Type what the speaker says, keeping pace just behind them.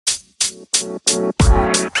What's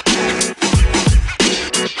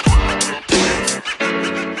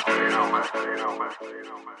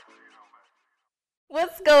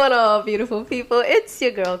going on, beautiful people? It's your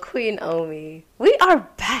girl, Queen Omi. We are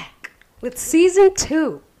back with season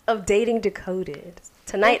 2 of Dating Decoded.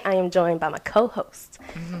 Tonight, I am joined by my co-host,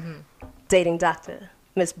 dating doctor,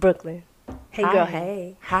 Miss Brooklyn. Hey, Hi. girl,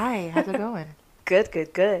 hey. Hi, how's it going?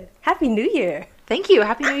 Good. Happy New Year. Thank you.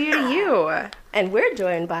 Happy New Year to you. And we're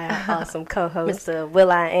joined by our awesome co-host, Mr.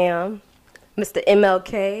 Will I Am, Mr.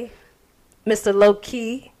 MLK, Mr. Low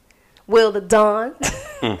Key, Will the Don.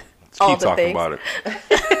 Keep talking about it.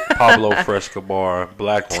 Pablo Frescobar,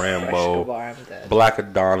 Black Rambo, Black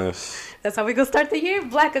Adonis. That's how we gonna start the year.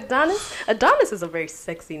 Black Adonis. Adonis is a very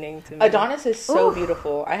sexy name to me. Adonis is so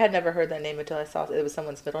beautiful. I had never heard that name until I saw it was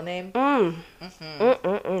someone's middle name.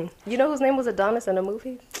 You know whose name was Adonis in the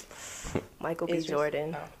movie? Michael B.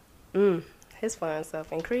 Jordan. His fine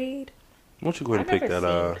self in Creed. Why don't you go ahead and pick that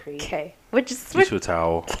Okay. Get you a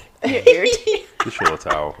towel. You're irritated. Get you a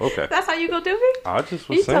towel. Okay. That's how you gonna do me? I just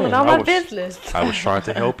was You saying. telling all my business. I was trying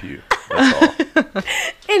to help you. That's all.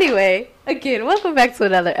 Anyway, again, welcome back to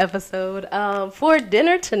another episode. For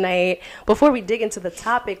dinner tonight, before we dig into the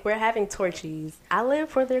topic, we're having Torchy's. I live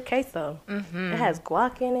for their queso. It has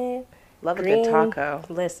guac in it. Love a green. good taco.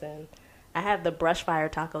 Listen, I have the brush fire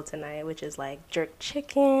taco tonight, which is like jerk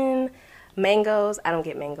chicken, mangoes. I don't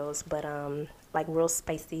get mangoes, but like real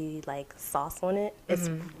spicy like sauce on it. It's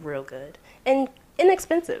real good and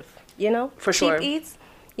inexpensive. You know, For cheap sure. eats.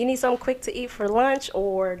 You need something quick to eat for lunch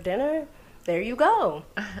or dinner. There you go.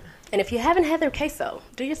 And if you haven't had their queso,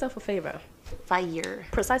 do yourself a favor. Fire.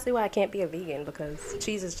 Precisely why I can't be a vegan, because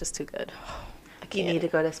cheese is just too good. You need to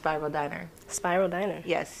go to Spiral Diner. Spiral Diner.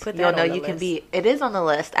 Yes. Put You'll that know on the you can list. be. It is on the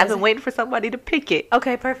list. I've been waiting for somebody to pick it.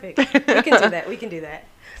 Okay, perfect. We can do that. We can do that.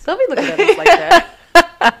 Don't be looking at us like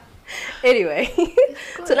that. Anyway,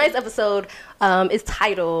 tonight's episode is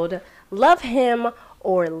titled "Love Him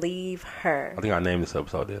or Leave Her." I think I named this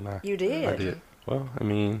episode, didn't I? You did. I did. Well, I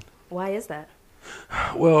mean, Why is that?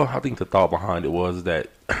 I think the thought behind it was that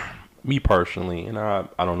me personally, and I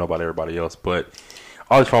don't know about everybody else, but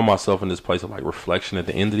I always find myself in this place of like reflection at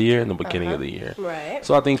the end of the year and the beginning of the year. Right.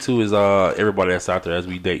 So I think too is everybody that's out there, as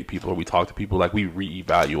we date people or we talk to people, like we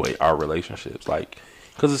reevaluate our relationships, like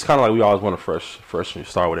because it's kind of like we always want to fresh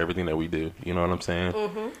start with everything that we do. You know what I'm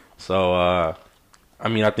saying? So I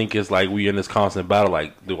mean, I think it's like we in this constant battle.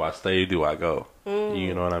 Like, do I stay? Do I go?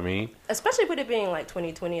 You know what I mean? Especially with it being like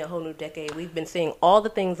 2020, a whole new decade. We've been seeing all the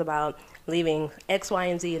things about leaving X, Y,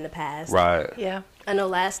 and Z in the past. Right. Yeah. I know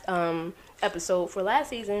last episode for last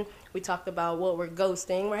season, we talked about what we're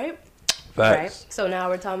ghosting, right? Facts. Right. So now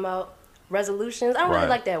we're talking about resolutions. I don't really Right.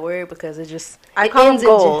 like that word because it just I it call them ends in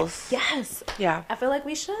goals. yes. Yeah. I feel like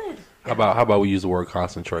we should. How about we use the word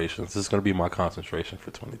concentration? This is going to be my concentration for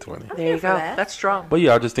 2020. There here you for go. that. That's strong. But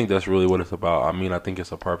yeah, I just think that's really what it's about. I mean, I think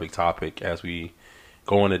it's a perfect topic as we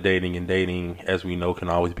go into dating, and dating, as we know, can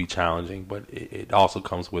always be challenging, but it also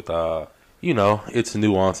comes with, its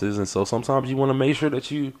nuances. And so sometimes you want to make sure that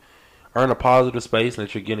you are in a positive space and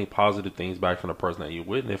that you're getting positive things back from the person that you're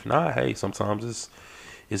with. And if not, hey, sometimes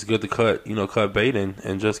it's good to cut bait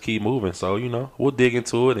and just keep moving. So, we'll dig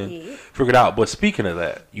into it and figure it out. But speaking of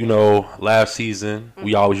that, last season,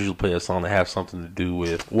 we always usually play a song that has something to do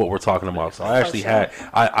with what we're talking about. So I actually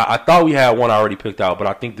I thought we had one already picked out, but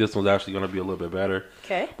I think this one's actually going to be a little bit better.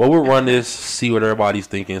 Okay. But we'll run this, see what everybody's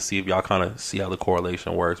thinking, see if y'all kind of see how the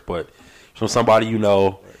correlation works. But from somebody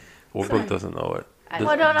Brooke doesn't know it.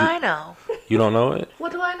 What don't I know? You don't know it?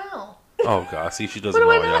 What do I know? Oh, God. See, she doesn't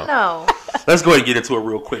What do know I it, not y'all. know? Let's go ahead and get into it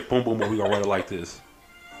real quick. Boom, boom, boom. We're going to run it like this.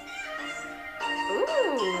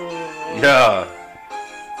 Ooh. Yeah.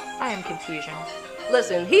 I am confusion.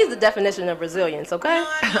 Listen, he's the definition of resilience, okay?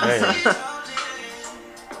 Hey.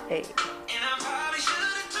 Hey.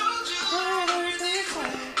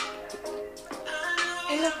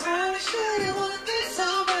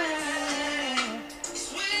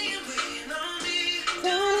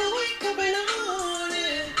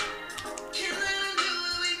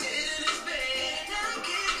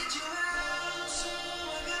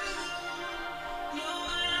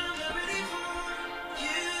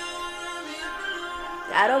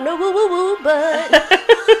 I don't know woo woo woo, but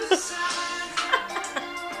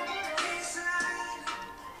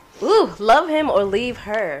ooh, love him or leave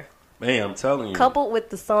her. Man, I'm telling you. Coupled with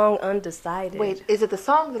the song Undecided. Wait, is it the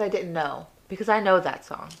song that I didn't know? Because I know that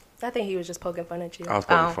song. I think he was just poking fun at you. I was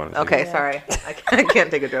poking fun at you. Okay, Yeah. sorry. I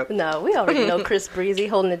can't take a joke. No, we already know Chris Breezy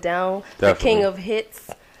holding it down. The Definitely. king of hits.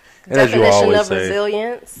 And as you Definition always of say,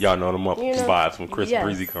 resilience. y'all know them You know, vibes when Chris yes.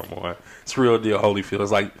 Breezy come on. It's real deal Holyfield.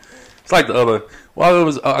 It's like It's like the other. Well, it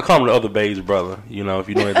was. I call him the other beige brother. You know, if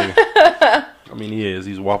you know anything. I mean, he is.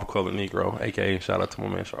 He's a waffle colored Negro, aka shout out to my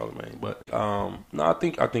man Charlamagne. But no, I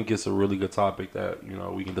think it's a really good topic that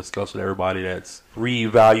we can discuss with everybody that's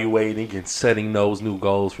reevaluating and setting those new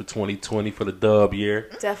goals for 2020 for the dub year.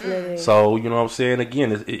 Definitely. So what I'm saying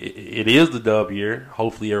again, it is the dub year.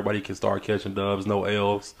 Hopefully, everybody can start catching dubs, no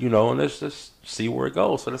L's. And let's just see where it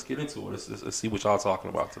goes. So let's get into it. Let's see what y'all talking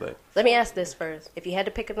about today. Let me ask this first: if you had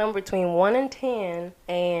to pick a number between 1 and 10,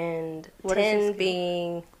 and 10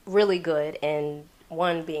 being really good and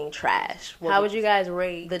 1 being trash, how would you guys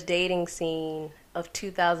rate the dating scene of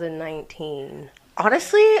 2019?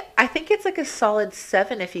 Honestly, I think it's like a solid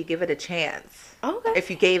 7 if you give it a chance. Okay. If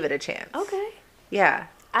you gave it a chance. Okay. Yeah.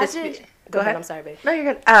 Go ahead. I'm sorry, babe. No,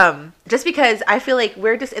 you're good. Just because I feel like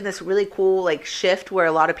we're just in this really cool like shift where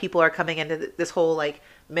a lot of people are coming into this whole like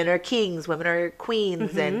men are kings, women are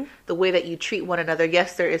queens, and the way that you treat one another.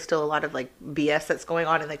 Yes, there is still a lot of like BS that's going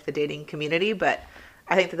on in like the dating community, but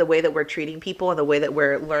I think that the way that we're treating people and the way that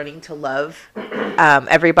we're learning to love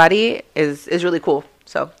everybody is really cool.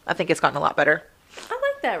 So I think it's gotten a lot better. I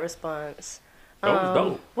like that response.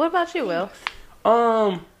 Dope. What about you, Will?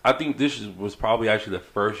 I think this was probably actually the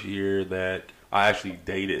first year that I actually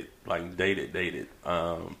dated. Probably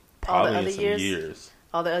in some years.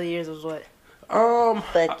 All the other years was what?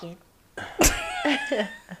 Fucking.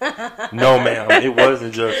 No, ma'am. It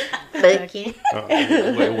wasn't just. Fucking.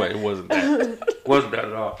 Wait. It wasn't that. Wasn't that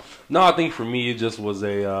at all. No, I think for me it just was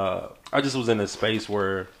I just was in a space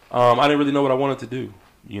where I didn't really know what I wanted to do.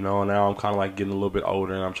 Now I'm kind of like getting a little bit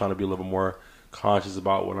older, and I'm trying to be a little bit more conscious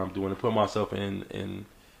about what I'm doing and put myself in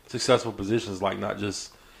successful positions, like not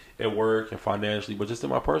just at work and financially, but just in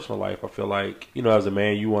my personal life. I feel like as a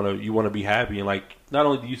man, you want to be happy, and like not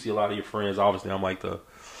only do you see a lot of your friends, obviously I'm like the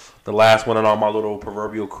last one on all my little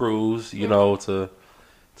proverbial cruise,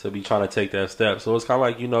 to be trying to take that step. So it's kind of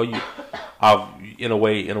like I've in a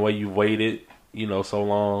way you've waited so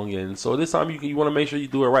long, and so this time you want to make sure you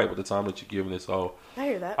do it right with the time that you're giving it. So I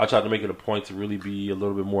hear that. I tried to make it a point to really be a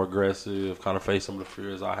little bit more aggressive, kind of face some of the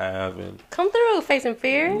fears I have, and come through facing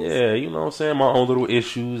fears. Yeah, what I'm saying, my own little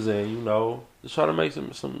issues, and just try to make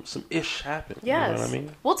some ish happen. Yes, you know what I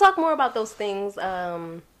mean. We'll talk more about those things,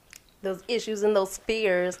 those issues and those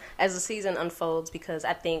fears as the season unfolds, because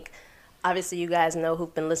I think obviously you guys know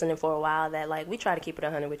who've been listening for a while that like we try to keep it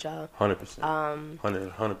 100 with y'all. 100%.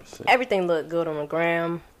 100%. Everything looked good on the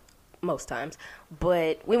gram most times,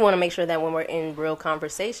 but we want to make sure that when we're in real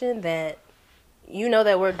conversation that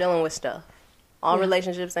that we're dealing with stuff. All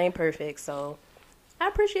relationships ain't perfect, so I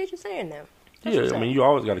appreciate you saying that. Yeah, I mean, you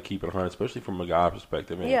always got to keep it 100, especially from a guy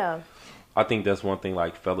perspective. And yeah. I think that's one thing,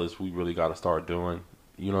 like, fellas, we really got to start doing.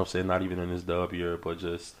 You know what I'm saying? Not even in this dub year, but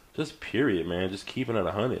just period, man. Just keeping it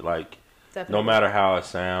 100. Like, Definitely. No matter how it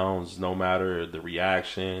sounds, no matter the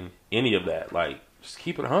reaction, any of that, like, just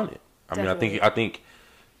keep it 100. Definitely. I think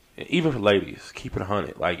even for ladies, keep it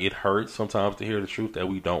 100. Like, it hurts sometimes to hear the truth that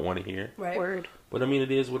we don't want to hear. Right. Word. But I mean,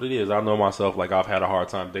 it is what it is. I know myself, like, I've had a hard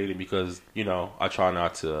time dating because, I try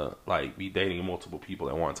not to, like, be dating multiple people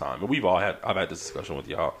at one time. And I've had this discussion with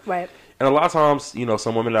y'all. Right. And a lot of times,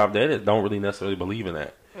 some women that I've dated don't really necessarily believe in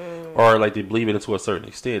that. Or, like, they believe it to a certain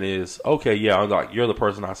extent is, okay, yeah, I'm like, you're the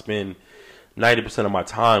person I spend 90% of my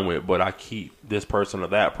time with, but I keep this person or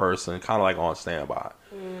that person kind of like on standby.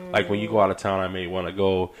 Like when you go out of town, I may want to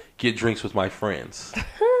go get drinks with my friends.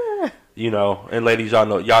 And ladies, y'all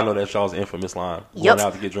know that y'all's infamous line. Yep. Going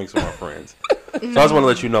out to get drinks with my friends. So I just want to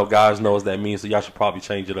let you know, guys know what that means. So y'all should probably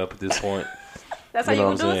change it up at this point. That's how you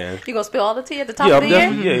gonna do it? You gonna spill all the tea at the top of the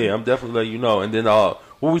year? Yeah, I'm definitely letting you know. And then what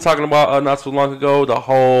were we talking about not so long ago? The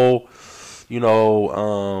whole,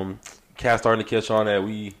 cast starting to catch on that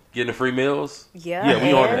we getting free meals. Yeah,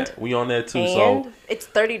 we on that. We on that too. And so it's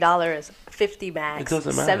 $30, 50 max. It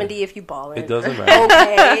doesn't matter. 70 if you ballin'. It doesn't matter.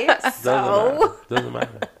 Okay, Doesn't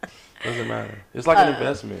matter. It's like an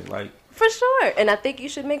investment, like. For sure, and I think you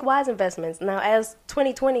should make wise investments. Now, as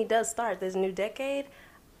 2020 does start, this new decade,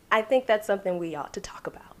 I think that's something we ought to talk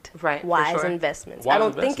about. Right, wise investments. I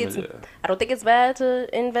don't think it's bad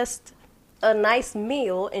to invest a nice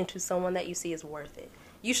meal into someone that you see is worth it.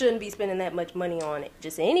 You shouldn't be spending that much money on it.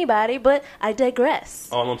 Just anybody, but I digress.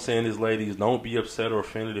 All I'm saying is, ladies, don't be upset or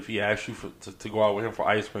offended if he asks you to go out with him for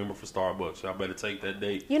ice cream or for Starbucks. Y'all better take that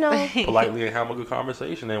date politely and have a good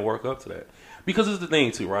conversation and work up to that. Because it's the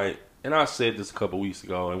thing, too, right? And I said this a couple weeks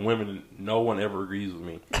ago, and women, no one ever agrees with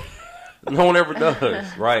me. No one ever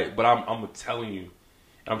does, right? But I'm telling you,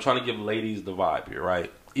 I'm trying to give ladies the vibe here,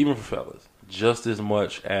 right? Even for fellas. Just as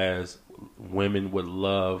much as women would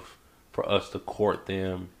love for us to court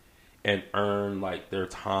them and earn like their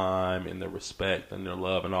time and their respect and their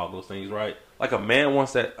love and all those things, right? Like a man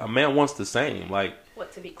wants that. A man wants the same. Like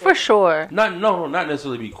What to be For sure. not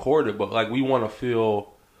necessarily be courted, but like we want to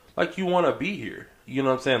feel like you want to be here. You know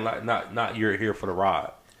what I'm saying? Like not you're here for the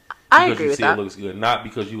ride. I Because agree you with see that. it looks good, not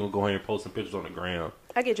because you're gonna go ahead and post some pictures on the gram.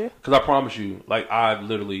 I get you. Because I promise you, like I've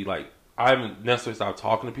literally like I haven't necessarily stopped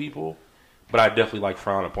talking to people, but I definitely like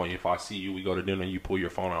frown upon you if I see you. We go to dinner and you pull your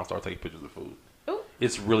phone out and start taking pictures of food. Ooh.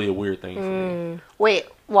 It's really a weird thing for me. Wait,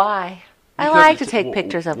 why? I Because like to it's- take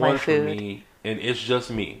pictures of my one, for food. me, and it's just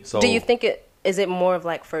me. So Do you think is it more of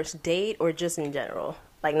like first date or just in general?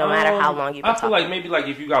 Like no matter how long you've been I feel talking. like maybe like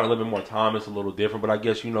if you got a little bit more time, it's a little different. But I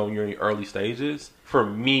guess when you're in the early stages. For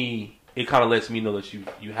me, it kind of lets me know that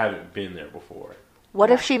you haven't been there before. What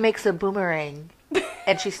if she makes a boomerang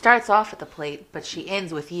and she starts off at the plate, but she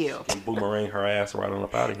ends with you? You boomerang her ass right on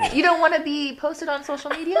up out of here. You don't want to be posted on social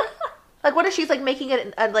media? Like, what if she's like making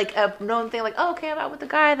it a known thing? Like, oh, okay, I'm out with the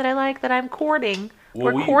guy that I like, that I'm courting.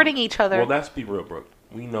 Well, We're courting each other. Well, let's be real, Brooke.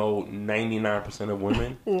 We know 99% of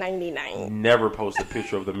women 99. never post a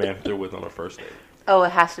picture of the man that they're with on a first date. Oh,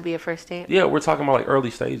 it has to be a first date. Yeah, we're talking about like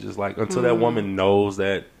early stages, like until that woman knows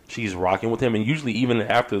that she's rocking with him, and usually even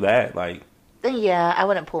after that, like Then yeah, I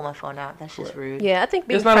wouldn't pull my phone out. That's just rude. Yeah, I think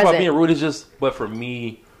being it's not present. about being rude. It's just, but for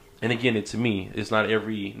me, and again, it's to me, it's not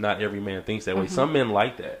every man thinks that way. Some men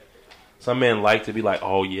like that. Some men like to be like,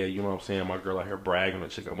 oh yeah, you know what I'm saying? My girl out here bragging,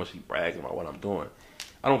 and chick, how much she bragging about what I'm doing.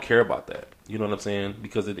 I don't care about that. You know what I'm saying?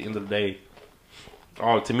 Because at the end of the day,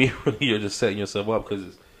 to me, really, you're just setting yourself up.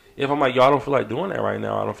 Because if I'm like, yo, I don't feel like doing that right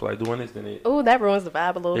now, I don't feel like doing this, then it Ooh, that ruins the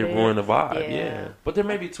vibe a little bit. ruined the vibe. Yeah. Yeah. But there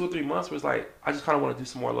may be 2 or 3 months where it's like, I just kind of want to do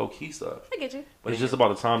some more low key stuff. I get you. But it's just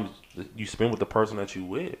about the time that you spend with the person that you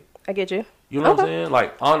with. I get you. You know what I'm Okay. saying?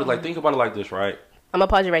 Like, honestly, like think about it like this, right? I'm gonna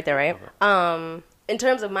pause you right there, right? In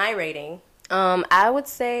terms of my rating, I would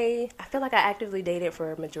say I feel like I actively dated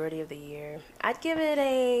for a majority of the year. I'd give it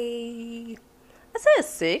I'd say a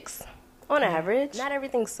 6 on average. Not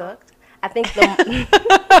everything sucked. I think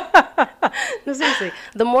no, seriously,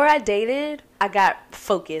 the more I dated, I got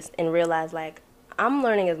focused and realized like I'm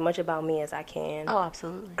learning as much about me as I can. Oh,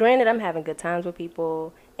 absolutely. Granted, I'm having good times with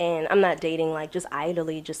people, and I'm not dating like just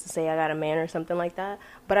idly just to say I got a man or something like that.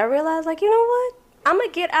 But I realized like, you know what? I'm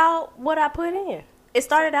gonna get out what I put in. It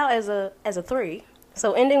started out as a 3,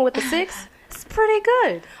 so ending with a 6, it's pretty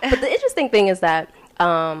good. But the interesting thing is that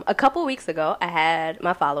a couple weeks ago, I had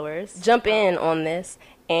my followers jump in on this,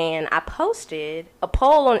 and I posted a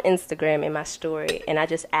poll on Instagram in my story, and I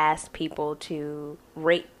just asked people to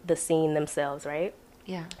rate the scene themselves, right?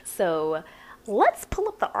 Yeah, So let's pull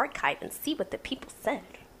up the archive and see what the people said.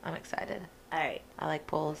 I'm excited. All right. I like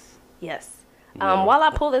polls. Yes. Yeah. While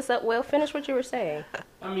I pull this up, Will, finish what you were saying.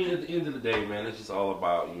 I mean, at the end of the day, man, it's just all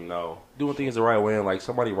about, doing things the right way. And, like,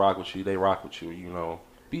 somebody rock with you, they rock with you,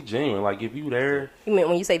 Be genuine. Like, if you there, You mean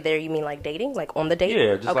when you say there, you mean like dating, like on the date?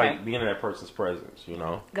 yeah, just Okay. like being in that person's presence,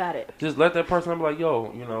 Got it. Just let that person be like,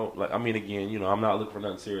 yo, like, I mean, again, I'm not looking for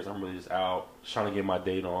nothing serious. I'm really just out, just trying to get my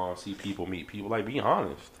date on, see people, meet people. Like, be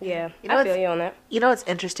honest. Yeah, You know I feel what's- you on that. You know what's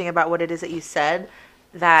interesting about what it is that you said?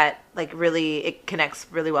 That like really it connects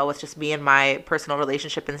really well with just me and my personal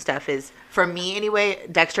relationship and stuff is for me anyway.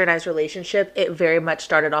 Dexter and I's relationship, it very much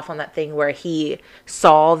started off on that thing where he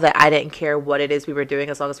saw that I didn't care what it is we were doing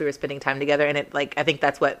as long as we were spending time together, and it like I think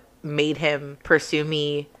that's what made him pursue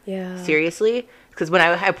me Yeah. seriously. Because when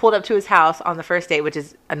I pulled up to his house on the first date, which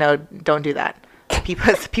is no, don't do that.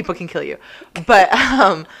 People can kill you. But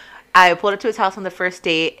I pulled up to his house on the first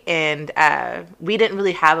date, and we didn't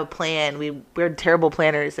really have a plan. We're terrible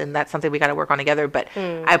planners, and that's something we got to work on together. But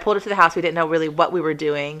I pulled up to the house. We didn't know really what we were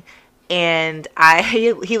doing. And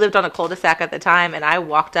he lived on a cul-de-sac at the time, and I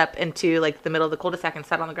walked up into like the middle of the cul-de-sac and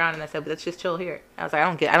sat on the ground, and I said, "Let's just chill here." I was like,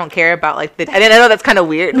 I don't care about like I know that's kind of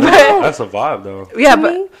weird, but That's a vibe, though. yeah, To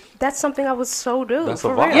but me, that's something I would so do. That's a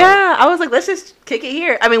for vibe. real. yeah, I was like, let's just kick it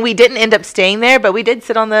here. I mean, we didn't end up staying there, but we did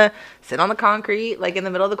sit on the concrete, like in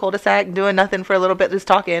the middle of the cul-de-sac, doing nothing for a little bit, just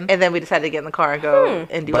talking, and then we decided to get in the car and go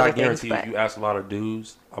and do But I other things. guarantee But if you ask a lot of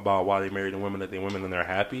dudes about why they marry the women that they women and they're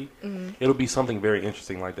happy, it'll be something very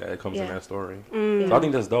interesting like that comes in Yeah. that story. So I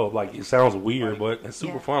think that's dope. Like, it sounds weird, but it's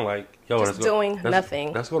super fun. Like, yo, Just let's go, doing let's-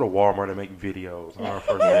 nothing. Let's go to Walmart and make videos on our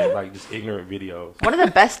first date, like just ignorant videos. one of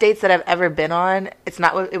the best dates that I've ever been on,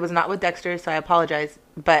 it was not with Dexter, so I apologize.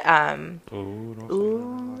 But Ooh, don't say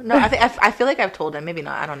ooh, no, I feel like I've told him, maybe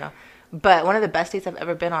not, I don't know. But one of the best dates I've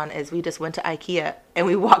ever been on is we just went to IKEA and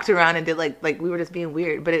we walked around and did like we were just being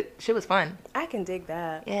weird, but shit was fun. I can dig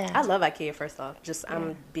that. Yeah. I love IKEA, first off. Just,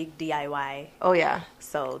 I'm big DIY. Oh yeah,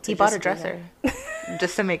 So to he bought just a do dresser that-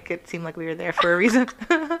 just to make it seem like we were there for a reason.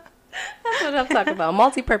 That's what I'm talking about.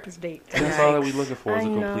 Multi-purpose date. That's all that we looking for is I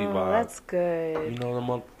a complete know, vibe. that's good. You know the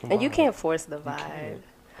month. And you can't force the vibe.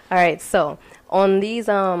 All right, so on these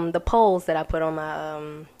the polls that I put on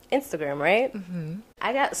my Instagram, right?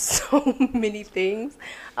 I got so many things.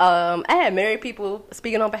 I had married people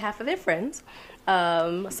speaking on behalf of their friends.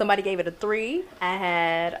 Somebody gave it a 3. I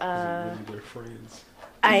had Their friends.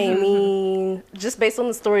 I mean, just based on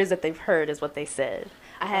the stories that they've heard is what they said.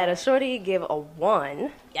 I had a shorty give a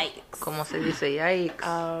 1. Yikes. Como se dice?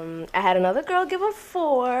 Yikes. I had another girl give a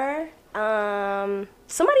 4.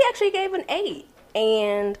 Somebody actually gave an 8.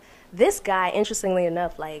 And this guy, interestingly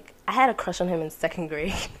enough, like, I had a crush on him in 2nd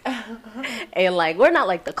grade. And, like, we're not,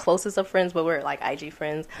 like, the closest of friends, but we're, like, IG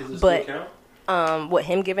friends. Does this But, still count? what,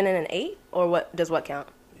 him giving it an 8? Or what does what count?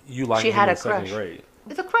 You like She him had in a 2nd crush. grade.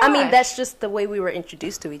 It's a crush. I mean, that's just the way we were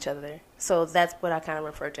introduced to each other. So that's what I kind of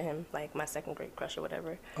refer to him, like my 2nd grade crush or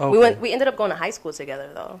whatever. Okay. We ended up going to high school together,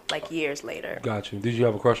 though, like years later. Got you. Did you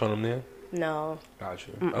have a crush on him then? No. Got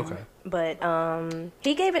you. Okay. But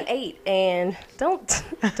he gave an 8, and don't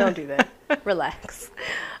do that. Relax.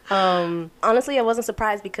 Honestly, I wasn't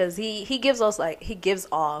surprised because he gives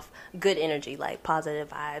off good energy, like positive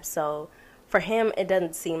vibes. So for him, it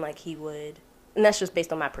doesn't seem like he would, and that's just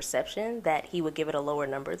based on my perception, that he would give it a lower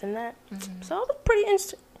number than that. So I was pretty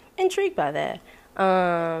intrigued by that.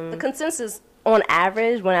 The consensus on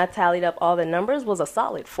average, when I tallied up all the numbers, was a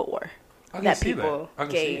solid 4. I can That see people I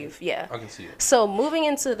can gave, see it. yeah. I can see it. So moving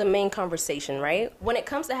into the main conversation, right? When it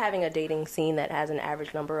comes to having a dating scene that has an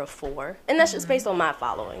average number of 4, and that's just based on my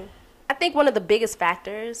following, I think one of the biggest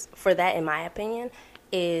factors for that, in my opinion,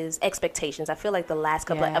 is expectations. I feel like the last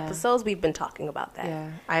couple of Yeah. episodes we've been talking about that. Yeah,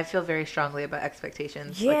 I feel very strongly about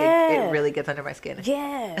expectations. Yeah. Like it really gets under my skin.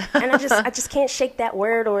 Yeah, and I just can't shake that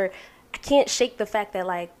word, or I can't shake the fact that,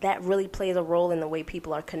 like, that really plays a role in the way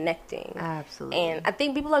people are connecting. Absolutely. And I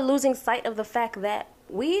think people are losing sight of the fact that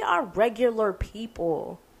we are regular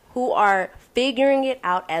people who are figuring it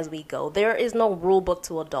out as we go. There is no rule book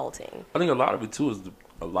to adulting. I think a lot of it too is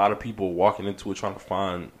a lot of people walking into it trying to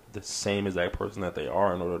find the same exact person that they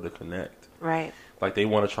are in order to connect. Right. Like they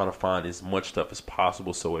want to try to find as much stuff as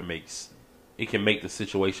possible so it can make the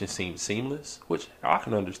situation seem seamless, which I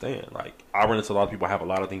can understand. Like I run into a lot of people have a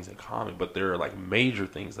lot of things in common, but there are like major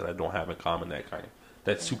things that I don't have in common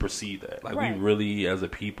that supersede that. Like Right. we really as a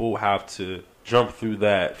people have to jump through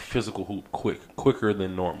that physical hoop quicker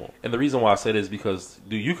than normal. And the reason why I say this is because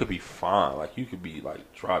dude, you could be fine. Like you could be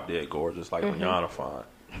like drop dead gorgeous, like Rihanna fine,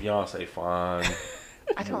 Beyonce fine.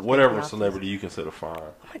 I don't Whatever think celebrity you consider fine.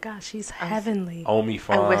 Oh my gosh, she's heavenly. Omi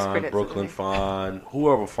whispered fine, it Brooklyn to fine,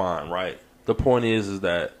 whoever fine, right? The point is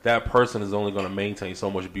that person is only going to maintain so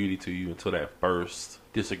much beauty to you until that first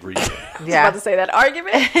disagreement, I was Yeah. about to say that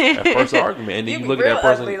argument. that first argument, and then you look at that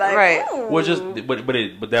person. Ugly, like, Right. ooh.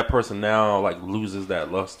 Well, but that person now like loses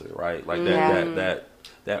that luster, right? Like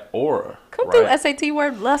that aura. Come right? through SAT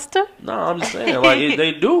word luster. No, I'm just saying, like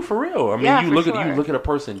they do for real. I mean, Yeah, you for look sure. at a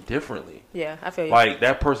person differently. Yeah, I feel you. Like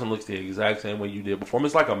that person looks the exact same way you did before.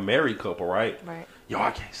 It's like a married couple, right? Right. Yo,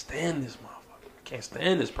 I can't stand this motherfucker. I can't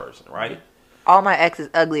stand this person, right? All my exes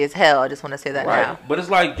ugly as hell. I just want to say that Right. now. But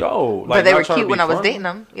it's like, yo, like But they not were trying to cute be when I was funny, dating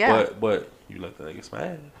them. Yeah. But you let the nigga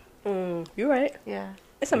smash. You're right. Yeah.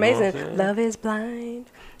 It's You know what I'm amazing. saying? Love is blind,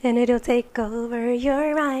 and it'll take over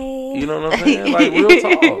your mind. You know what I'm saying? Like real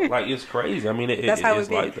talk. Like it's crazy. I mean, That's how it's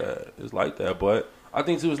it be. like that. It's like that. But I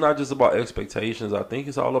think too, it's not just about expectations. I think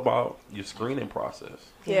it's all about your screening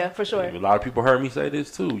process. Yeah, for sure. A lot of people heard me say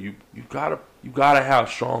this too. You gotta have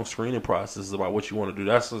strong screening processes about what you want to do.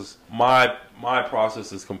 That's just my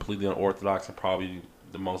process is completely unorthodox and probably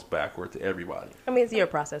the most backward to everybody. I mean, it's your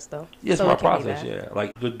process, though. Yeah, it's So my it can be process. that. Yeah,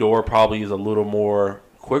 like the door probably is a little more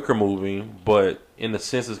quicker moving, but in the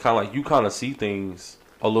sense, it's kind of like you kind of see things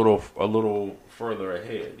a little further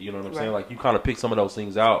ahead. You know what I'm saying? Like you kind of pick some of those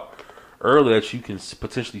things out early that you can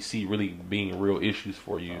potentially see really being real issues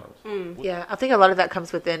for you. Yeah, I think a lot of that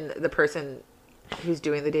comes within the person who's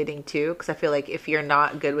doing the dating too, because I feel like if you're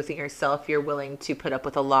not good within yourself, you're willing to put up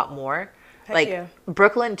with a lot more. Heck Like yeah.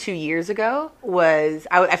 Brooklyn 2 years ago was,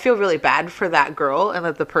 I feel really bad for that girl and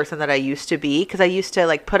like the person that I used to be, because I used to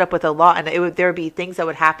like put up with a lot, and there would be things that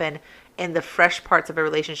would happen in the fresh parts of a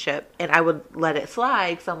relationship, and I would let it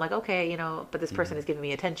slide. So I'm like, okay, but this person is giving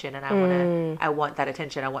me attention, and I want that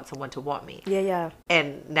attention. I want someone to want me. Yeah.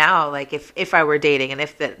 And now, like, if I were dating and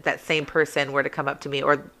if that same person were to come up to me,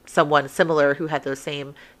 or someone similar who had those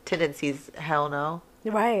same tendencies, hell no.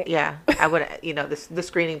 Right. Yeah, I would, the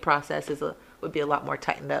screening process would be a lot more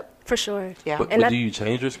tightened up. For sure. Yeah. But, And but I- do you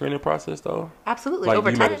change your screening process though? Absolutely. Like Over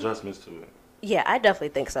you time. made adjustments to it. Yeah, I definitely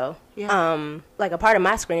think so. Yeah. Like a part of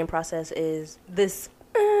my screening process is this.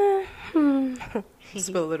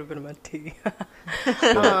 Spill a little bit of my tea.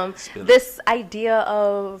 Spill it. This idea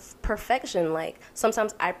of perfection, like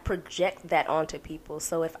sometimes I project that onto people.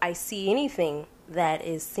 So if I see anything that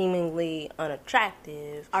is seemingly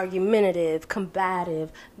unattractive, argumentative,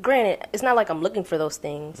 combative, granted, it's not like I'm looking for those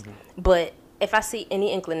things, but if I see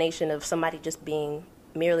any inclination of somebody just being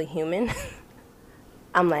merely human,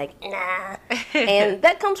 I'm like, nah. And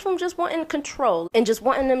that comes from just wanting control and just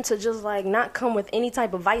wanting them to just like not come with any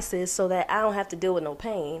type of vices so that I don't have to deal with no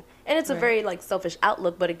pain. And it's a very like selfish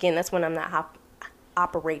outlook, but again, that's when I'm not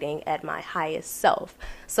operating at my highest self.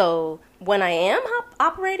 So when I am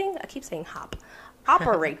operating, I keep saying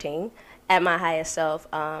operating at my highest self,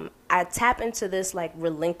 I tap into this like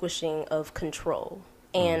relinquishing of control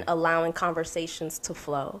and allowing conversations to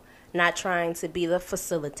flow, not trying to be the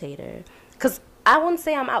facilitator. Because I wouldn't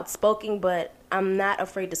say I'm outspoken, but I'm not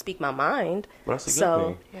afraid to speak my mind. Well, that's a good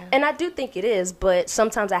thing. Yeah. And I do think it is, but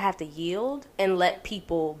sometimes I have to yield and let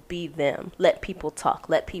people be them. Let people talk.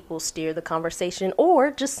 Let people steer the conversation, or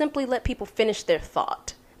just simply let people finish their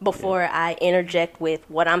thought before I interject with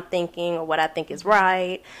what I'm thinking or what I think is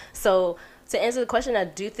right. So to answer the question, I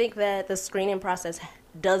do think that the screening process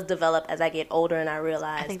does develop as I get older, and I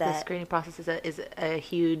realize I think that the screening process is a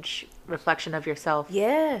huge reflection of yourself.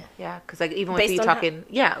 yeah. Yeah, because like even with Based you on talking,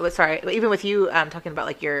 even with you talking about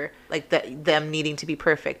like your like them needing to be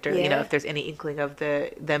perfect, or you know Yeah. if there's any inkling of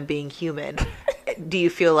them being human, do you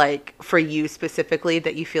feel like for you specifically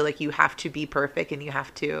that you feel like you have to be perfect and you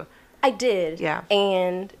have to? I did. Yeah.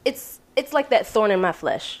 And it's like that thorn in my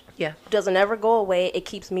flesh. Yeah. Doesn't ever go away. It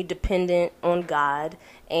keeps me dependent on God,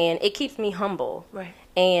 and it keeps me humble. Right.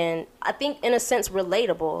 And I think in a sense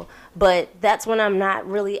relatable, but that's when I'm not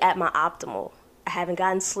really at my optimal. I haven't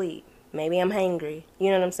gotten sleep. Maybe I'm hangry. You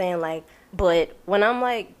know what I'm saying? Like, but when I'm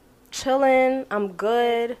like chilling, I'm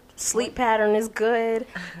good. Sleep pattern is good.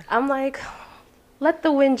 I'm like, let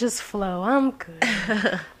the wind just flow. I'm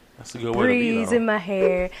good. That's a good way to be, Breeze though. in my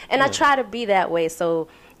hair. And I try to be that way. So,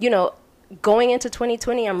 you know, going into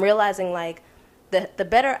 2020, I'm realizing like the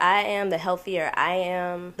better I am, the healthier I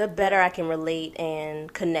am, the better I can relate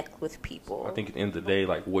and connect with people. I think at the end of the day,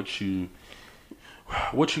 like what you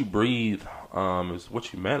breathe is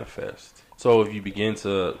what you manifest. So if you begin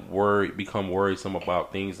to become worrisome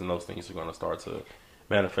about things, and those things are going to start to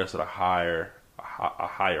manifest at a higher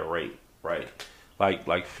rate, right?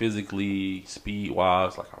 Like physically, speed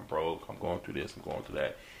wise, like I'm broke, I'm going through this, I'm going through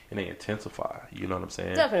that, and they intensify. You know what I'm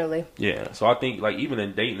saying? Definitely. Yeah. So I think like even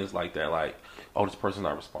in dating is like that. Like, oh, this person's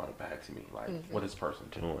not responding back to me. Like, what is this person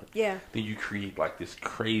doing? Yeah. Then you create like this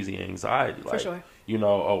crazy anxiety. Like, sure. you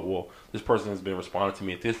know, oh well, this person has been responding to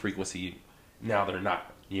me at this frequency. Now they're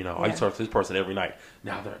not. You know, I used to talk to this person every night.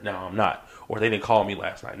 Now I'm not. Or they didn't call me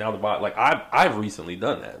last night. Now like I've recently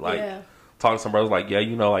done that. Like talking to somebody like, yeah,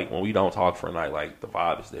 you know, like when we don't talk for a night, like the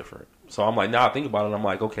vibe is different. So I'm like, now I think about it, I'm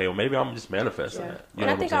like, okay, well maybe I'm just manifesting that. You And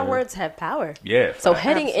know I think what I'm our saying? words have power. Yeah. So facts.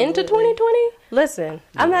 heading into Absolutely. 2020, listen,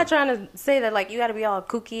 I'm not trying to say that like you got to be all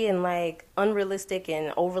kooky and like unrealistic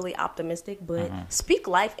and overly optimistic, but speak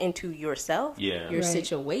life into yourself, Yeah. your Right.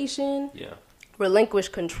 situation, Yeah. relinquish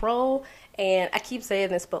control. And I keep saying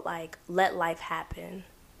this, but like let life happen.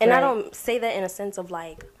 And I Right. don't say that in a sense of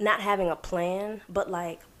like not having a plan, but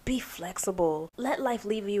like be flexible. Let life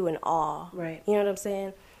leave you in awe. Right. You know what I'm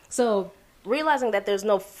saying? So realizing that there's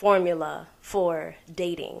no formula for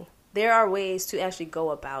dating. There are ways to actually go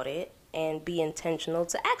about it and be intentional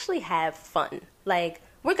to actually have fun. Like,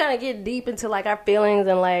 we're going to get deep into like our feelings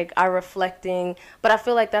and like our reflecting, but I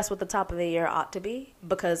feel like that's what the top of the year ought to be,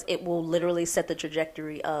 because it will literally set the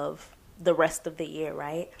trajectory of the rest of the year,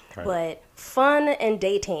 right? Right. But fun and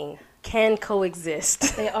dating can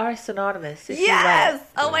coexist. They are synonymous. If you Yes! let it.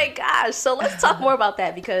 Oh my gosh. So let's talk more about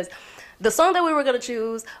that, because the song that we were going to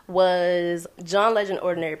choose was John Legend,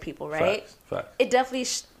 Ordinary People, right? Facts. It definitely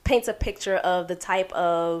paints a picture of the type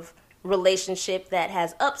of relationship that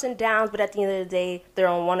has ups and downs, but at the end of the day, they're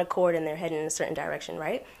on one accord and they're heading in a certain direction,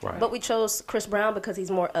 right? Right. But we chose Chris Brown because he's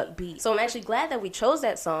more upbeat. So I'm actually glad that we chose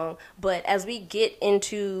that song, but as we get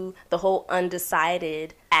into the whole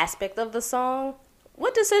undecided aspect of the song,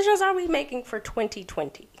 what decisions are we making for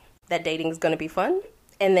 2020? That dating is going to be fun?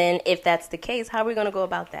 And then if that's the case, how are we going to go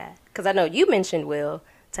about that? Because I know you mentioned, Will,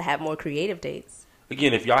 to have more creative dates.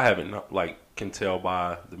 Again, if y'all haven't like can tell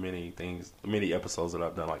by the many episodes that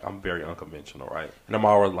I've done, like I'm very unconventional, right? And I'm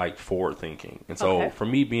always like forward thinking. And so Okay. for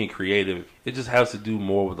me being creative, it just has to do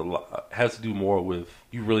more with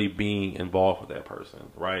you really being involved with that person,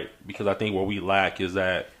 right? Because I think what we lack is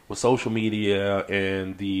that with social media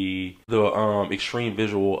and the extreme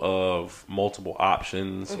visual of multiple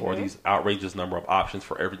options or these outrageous number of options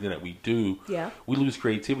for everything that we do, we lose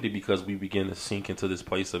creativity because we begin to sink into this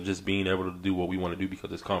place of just being able to do what we want to do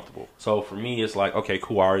because it's comfortable. So for me, it's like, okay,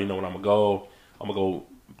 cool, I already know when I'm gonna go. I'm gonna go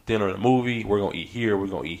dinner and a movie. We're gonna eat here. We're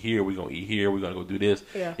gonna eat here. We're gonna eat here. We're gonna go do this.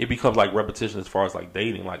 It becomes like repetition as far as like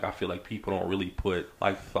dating. Like I feel like people don't really put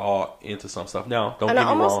like thought into some stuff. Now, don't get me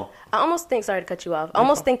wrong. I almost think, sorry to cut you off. I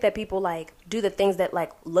almost think that people like do the things that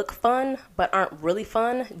like look fun but aren't really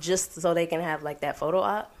fun just so they can have like that photo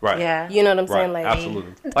op. Right. Yeah. You know what I'm saying? Like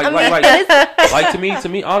absolutely. Like to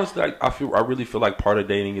me, honestly, like, I really feel like part of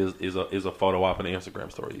dating is a photo op and an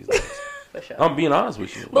Instagram story these days. For sure. I'm being honest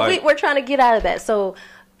with you. But like, we're trying to get out of that. So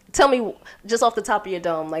tell me, just off the top of your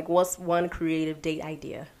dome, like what's one creative date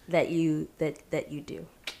idea that you do?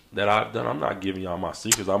 That I've done. I'm not giving y'all my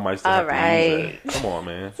secrets. I might still All have to use it. Come on,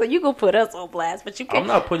 man. So you gonna put us on blast, but you can't. I'm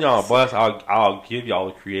not putting y'all on blast. I'll give y'all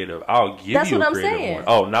a creative. I'll give That's you what a I'm creative saying. one.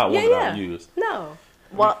 Oh, not one that I'll use. No.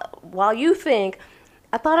 While you think,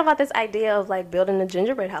 I thought about this idea of like building a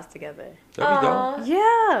gingerbread house together. That'd be dope.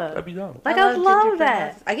 Yeah. That'd be dope. Like I love gingerbread that.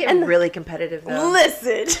 houses. I get really competitive though.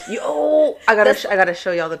 Listen. I gotta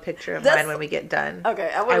show y'all the picture of mine when we get done.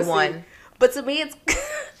 Okay, I won. See. But to me, it's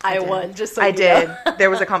I won. Just so I you did. know. There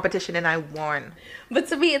was a competition and I won. But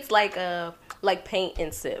to me, it's like paint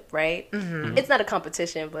and sip, right? Mm-hmm. It's not a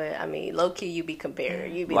competition, but I mean, low key, you be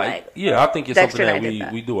comparing. You be like yeah, I think it's Dexter something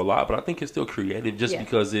that we do a lot, but I think it's still creative just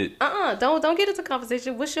because it. Don't get into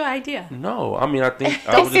conversation. What's your idea? No, I mean, I think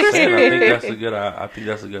I was just saying. I think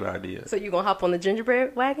that's a good idea. So you gonna hop on the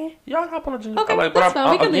gingerbread wagon? Yeah, I'll hop on the gingerbread. Okay, like, that's fine.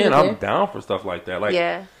 We can leave it I'm there. down for stuff like that. Like,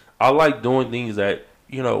 Yeah. I like doing things that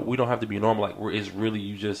we don't have to be normal. Like, where it's really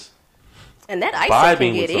you just. And that icing Vibing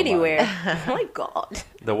can with get somebody. anywhere. Oh my God.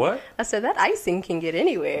 The what? I said that icing can get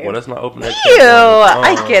anywhere. Well, let's not open that. Ew,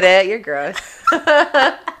 I get it. You're gross.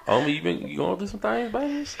 Homie, you gonna do some things,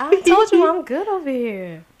 baby? I told you I'm good over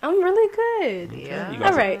here. I'm really good. Yeah. You got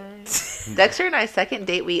All some- right. Dexter and I's second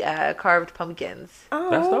date, we carved pumpkins. Oh,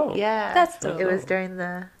 That's dope. Yeah. That's dope. It was during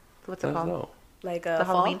what's it That's called? dope. Like The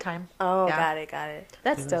Halloween time. Oh, Yeah. got it.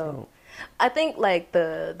 That's Yeah, dope. I think like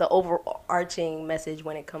the overarching message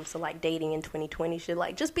when it comes to like dating in 2020 should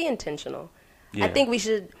like just be intentional. Yeah. I don't think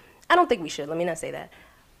we should. Let me not say that.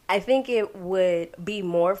 I think it would be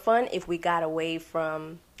more fun if we got away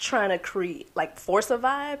from trying to force a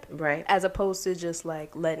vibe, Right. as opposed to just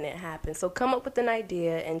like letting it happen. So come up with an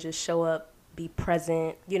idea and just show up, be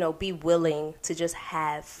present, be willing to just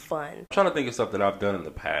have fun. I'm trying to think of stuff that I've done in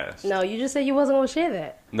the past. No, you just said you wasn't gonna share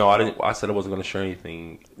that. No, I didn't. I said I wasn't going to share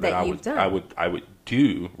anything That I you've would. done. I would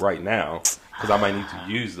do right now because I might need to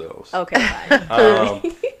use those. Okay.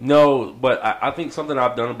 Fine. No, but I think something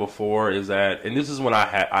I've done before is that, and this is when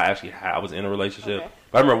I was in a relationship. Okay.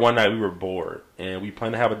 But I remember one night we were bored and we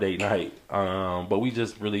planned to have a date night, but we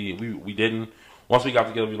just really we didn't. Once we got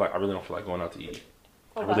together, we were like, I really don't feel like going out to eat.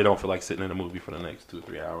 I really don't feel like sitting in a movie for the next 2 or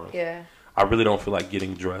 3 hours. Yeah. I really don't feel like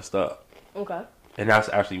getting dressed up. Okay. And that's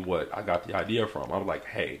actually what I got the idea from. I was like,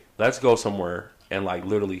 hey, let's go somewhere and like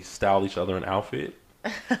literally style each other an outfit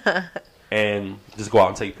and just go out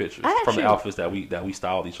and take pictures from the outfits that we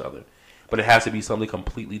styled each other. But it has to be something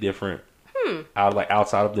completely different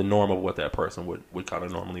outside of the norm of what that person would kind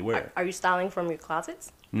of normally wear. Are you styling from your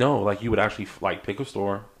closets? No, like you would actually like pick a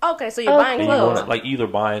store Okay, so you're buying and you clothes. want like either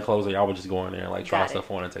buying clothes or y'all would just go in there and like try Got it. stuff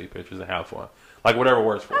on and take pictures and have fun. Like whatever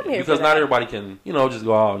works for I'm you. here Because for not that. everybody can, just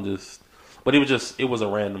go out and just. But it was a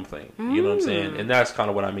random thing. You know what I'm saying? And that's kind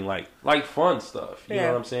of what I mean, like fun stuff. You know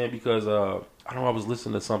Yeah. what I'm saying? Because I don't know, I was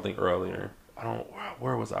listening to something earlier.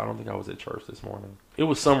 Where was I? I don't think I was at church this morning. It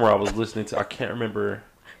was somewhere I was listening to. I can't remember.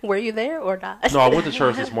 Were you there or not? No, I went to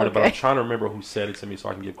church this morning, but I'm Okay. trying to remember who said it to me so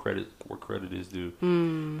I can give credit where credit is due.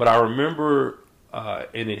 But I remember,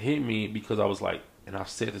 and it hit me because I was like, and I've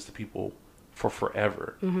said this to people for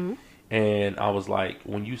forever. And I was like,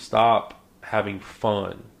 when you stop having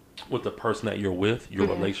fun with the person that you're with, your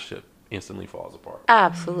relationship instantly falls apart.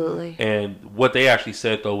 Absolutely. And what they actually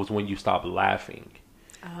said, though, was when you stop laughing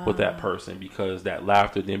with that person, because that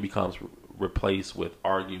laughter then becomes replaced with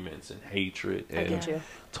arguments and hatred I get you. and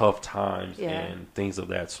tough times Yeah. and things of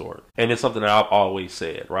that sort. And it's something that I've always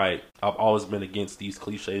said, right? I've always been against these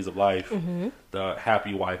cliches of life, the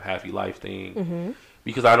happy wife, happy life thing,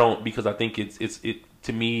 because I think it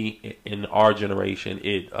to me in our generation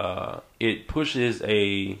it pushes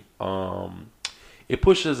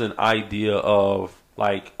an idea of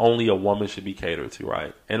like only a woman should be catered to,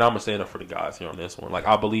 right? And I'm gonna stand up for the guys here on this one. Like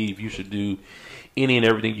I believe you should do any and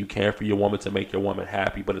everything you can for your woman to make your woman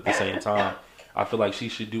happy, but at the same time, I feel like she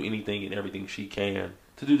should do anything and everything she can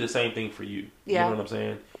to do the same thing for you. Yeah. You know what I'm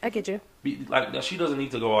saying? I get you. Like, now she doesn't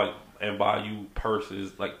need to go like and buy you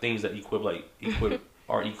purses, like things that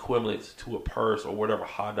are equivalent to a purse or whatever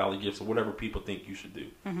high dollar gifts or whatever people think you should do.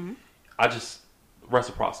 Mm-hmm. I just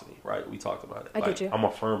reciprocity, right? We talked about it. I like, get you. I'm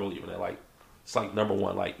a firm believer in that. Like, it's like number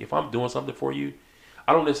one. Like, if I'm doing something for you,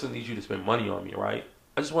 I don't necessarily need you to spend money on me, right?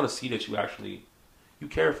 I just want to see that you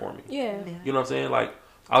care for me. Yeah. You know what I'm saying? Like,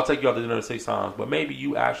 I'll take you out to dinner 6 times, but maybe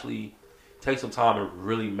you actually take some time and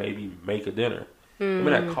really maybe make a dinner. It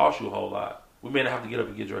may not cost you a whole lot. We may not have to get up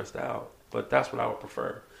and get dressed out, but that's what I would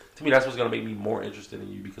prefer. To me, that's what's going to make me more interested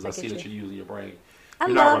in you because I see that you're using your brain. You're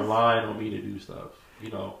not relying on me to do stuff.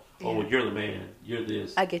 You know, oh, well, you're the man. You're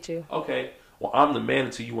this. I get you. Okay, well, I'm the man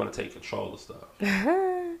until you want to take control of stuff.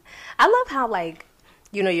 I love how, like,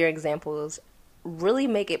 you know, your examples really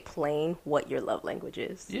make it plain what your love language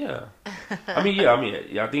is. Yeah. I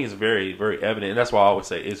think it's very, very evident. And that's why I always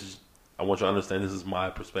say I want you to understand this is my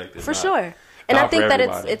perspective. For sure. And I think that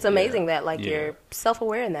it's amazing that like Yeah. you're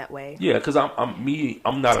self-aware in that way. Yeah, because I'm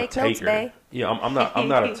not Take a notes, taker. bae. Yeah, I'm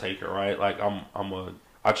not a taker, right? Like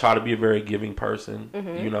I try to be a very giving person,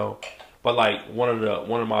 you know. But like one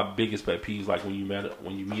of my biggest pet peeves, like when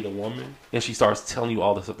you meet a woman and she starts telling you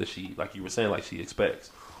all the stuff that she, like you were saying, like she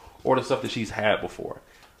expects, or the stuff that she's had before.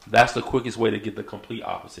 That's the quickest way to get the complete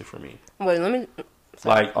opposite for me. Wait, let me.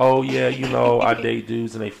 Like, oh yeah, you know, I date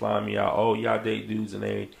dudes and they fly me out. Oh yeah, I date dudes and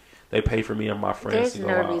they pay for me and my friends There's to go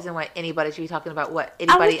no out. reason why anybody should be talking about what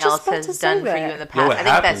anybody just else about has to say done for that. you in the Yo, past. it I think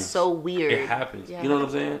happens. that's so weird. It happens. Yeah. You know what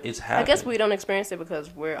I'm saying? It's I happening. guess we don't experience it because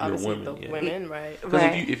we're obviously women, the yeah. women, right? Because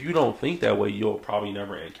Right. if you don't think that way, you'll probably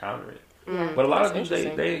never encounter it. Mm. But a lot That's of dudes,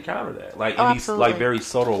 interesting. they encounter that. Like Oh, in these absolutely. like very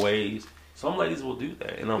subtle ways. Some ladies will do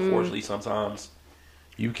that. And unfortunately, sometimes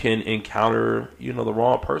you can encounter, you know, the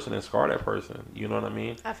wrong person and scar that person. You know what I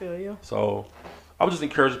mean? I feel you. So I would just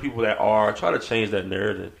encourage the people that try to change that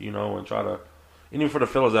narrative, you know, and and even for the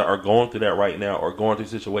fellas that are going through that right now or going through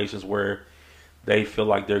situations where they feel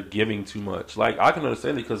like they're giving too much. Like, I can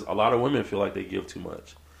understand it because a lot of women feel like they give too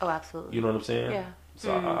much. Oh, absolutely. You know what I'm saying? Yeah.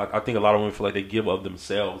 So I think a lot of women feel like they give of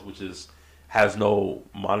themselves, which has no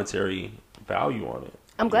monetary value on it.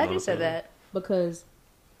 I'm glad know you what said saying? that because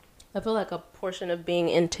I feel like a portion of being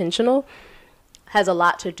intentional has a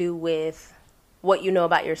lot to do with what you know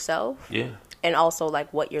about yourself Yeah, and also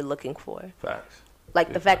like what you're looking for. facts. Like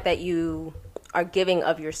Yeah, the fact that you are giving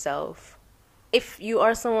of yourself. If you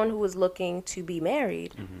are someone who is looking to be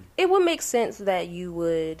married, it would make sense that you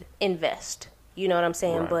would invest. You know what I'm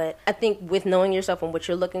saying? Right. But I think with knowing yourself and what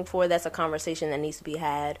you're looking for, that's a conversation that needs to be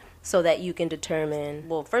had so that you can determine,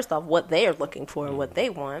 well, first off, what they are looking for and what they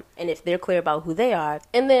want, and if they're clear about who they are.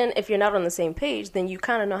 And then if you're not on the same page, then you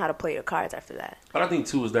kind of know how to play your cards after that. But I think,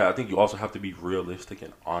 too, is that I think you also have to be realistic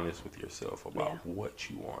and honest with yourself about Yeah. what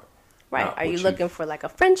you want. Right. Not Are you what looking for like a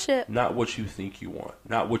friendship? Not what you think you want.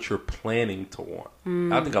 Not what you're planning to want.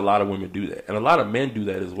 I think a lot of women do that. And a lot of men do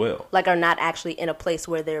that as well. Like are not actually in a place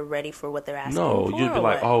where they're ready for what they're asking No, for? you'd be or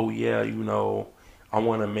like, what? oh, yeah, you know, I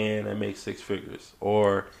want a man that makes 6 figures.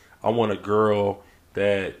 Or I want a girl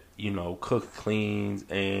that, you know, cooks, cleans,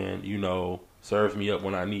 and, you know, serves me up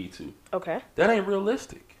when I need to. Okay. That ain't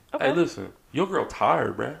realistic. Okay. Hey, listen, your girl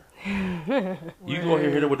tired, bruh. You go here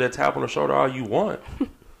hit her with that tap on the shoulder all you want.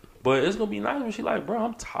 But it's gonna be nice when she like, bro,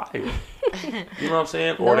 I'm tired. You know what I'm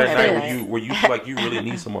saying? Or No that night offense. where you feel like you really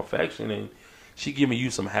need some affection and she giving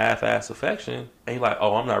you some half-ass affection and you're like,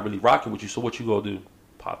 oh, I'm not really rocking with you. So what you gonna do?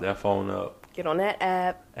 Pop that phone up. Get on that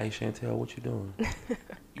app. Hey, Chantel, what you doing?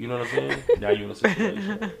 You know what I'm saying? Now you're in a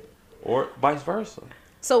situation. Or vice versa.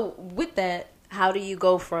 So with that, how do you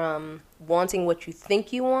go from wanting what you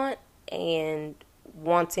think you want and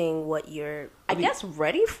wanting what you're, I guess,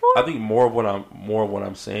 ready for? I think more of what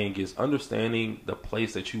I'm saying is understanding the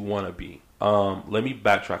place that you want to be. Let me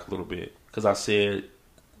backtrack a little bit because I said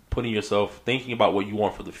thinking about what you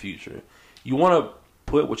want for the future. You want to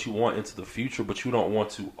put what you want into the future, but you don't want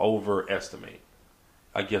to overestimate.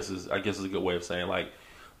 I guess is a good way of saying, like,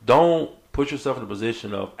 don't put yourself in a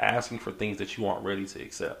position of asking for things that you aren't ready to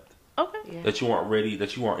accept, Okay. Yeah. that you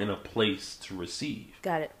aren't in a place to receive.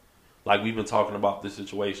 Got it. Like we've been talking about this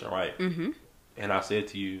situation, right? Mm-hmm. And I said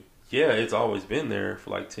to you, yeah, it's always been there for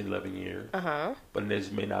like 10, 11 years, Uh-huh. but it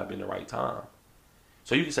just may not have been the right time.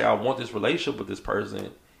 So you can say, I want this relationship with this person,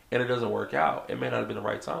 and it doesn't work out. It may not have been the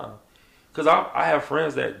right time. Because I have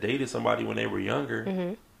friends that dated somebody when they were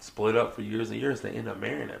younger, split up for years and years, and they end up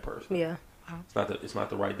marrying that person. Yeah. It's not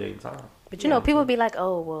the right date and time. But you know, people be like,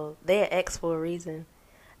 oh, well, they're ex for a reason.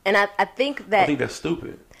 And I think that, I think that's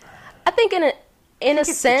stupid. I think in a It's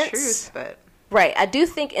the sense, truth, but right, I do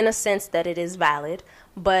think in a sense that it is valid,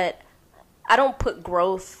 but I don't put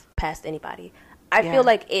growth past anybody. I Yeah. feel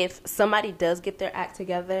like if somebody does get their act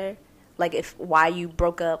together, like if why you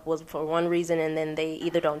broke up was for one reason and then they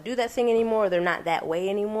either don't do that thing anymore or they're not that way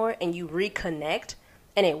anymore and you reconnect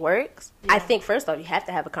and it works, I think first off you have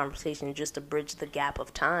to have a conversation just to bridge the gap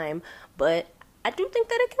of time. But I do think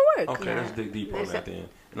that it can work. Okay, let's dig deep on that then.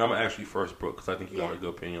 And I'm gonna ask you first, Brooke, because I think you got a good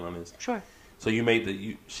opinion on this. Sure. So she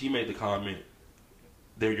made the comment,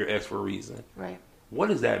 they're your ex for a reason. Right. What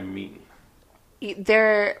does that mean?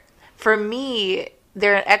 For me,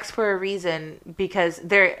 they're an ex for a reason because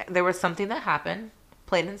there was something that happened,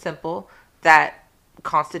 plain and simple, that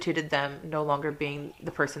constituted them no longer being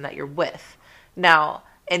the person that you're with. Now,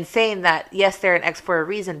 in saying that, yes, they're an ex for a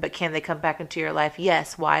reason, but can they come back into your life?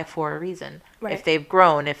 Yes. Why? For a reason. Right. If they've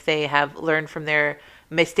grown, if they have learned from their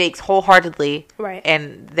mistakes wholeheartedly, Right.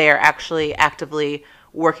 and they're actually actively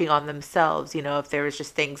working on themselves, if there was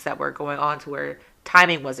just things that were going on to where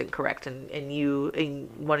timing wasn't correct and you, in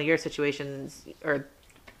one of your situations, or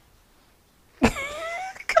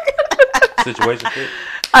Situation fit?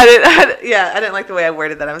 I didn't like the way I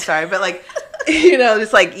worded that. I'm sorry. But like,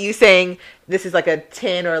 just like you saying this is like a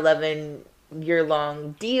 10 or 11 year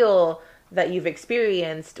long deal that you've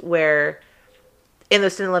experienced where in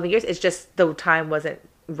those 10, 11 years, it's just the time wasn't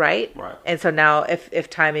right. Right. And so now if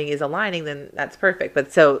timing is aligning, then that's perfect.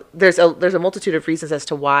 But so there's a multitude of reasons as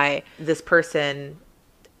to why this person,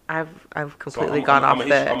 I've completely gone off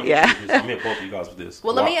the, I'm gonna hit both of you guys with this.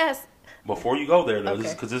 Well, let me ask. Before you go there, though,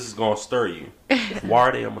 Okay. because this is going to stir you. Why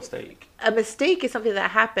are they a mistake? A mistake is something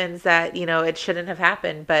that happens that, it shouldn't have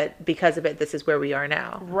happened, but because of it, this is where we are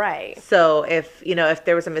now. Right. So if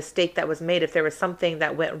there was a mistake that was made, if there was something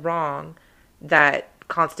that went wrong that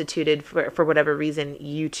constituted for whatever reason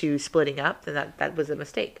you two splitting up, then that was a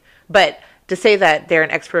mistake. But to say that they're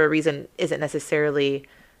an ex for a reason isn't necessarily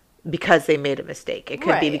because they made a mistake. It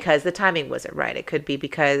could be Right. because the timing wasn't right. It could be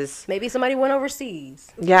because, Maybe somebody went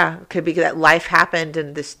overseas. it could be that life happened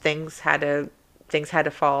and things had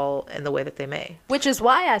to fall in the way that they may. Which is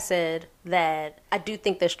why I said that I do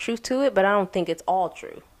think there's truth to it, but I don't think it's all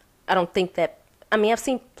true. I don't think that, I've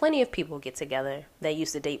seen plenty of people get together that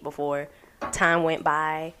used to date before. Time went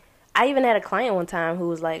by. I even had a client one time who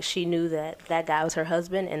was like, she knew that guy was her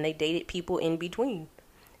husband and they dated people in between.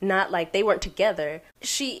 Not like they weren't together.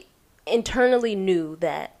 She internally knew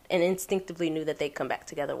that and instinctively knew that they'd come back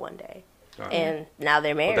together one day. Right. And now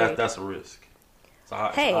they're married. But that's a risk. It's a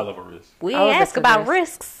high level risk. We All ain't of it's ask a about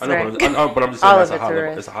risk. risks. I know, Right. but I'm just saying All that's of a high it's a level.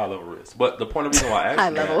 risk. It's a high level risk. But the point of reason why I asked High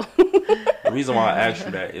you level. the reason why I asked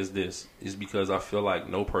you that is because I feel like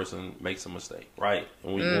no person makes a mistake, right?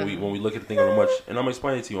 When we look at the thing on a much, and I'm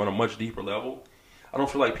explaining to you on a much deeper level, I don't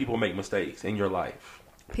feel like people make mistakes in your life.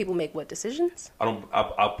 People make what decisions?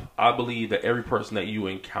 I believe that every person that you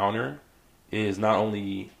encounter is not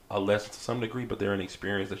only a lesson to some degree, but they're an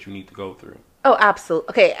experience that you need to go through. Oh, absolutely.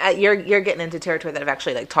 Okay, you're getting into territory that I've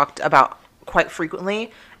actually talked about quite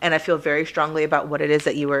frequently, and I feel very strongly about what it is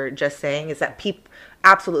that you were just saying. Is that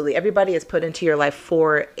absolutely everybody is put into your life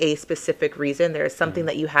for a specific reason. There is something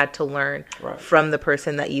that you had to learn from the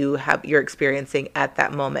person that you're experiencing at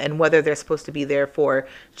that moment, and whether they're supposed to be there for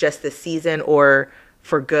just the season or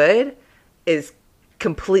for good is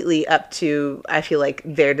completely up to, I feel like,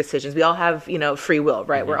 their decisions. We all have, free will,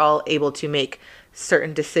 right? We're all able to make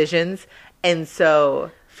certain decisions. And so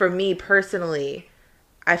for me personally,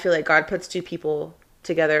 I feel like God puts two people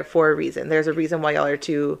together for a reason. There's a reason why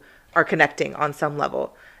y'all are connecting on some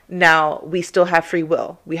level. Now, we still have free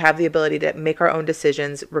will. We have the ability to make our own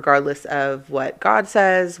decisions regardless of what God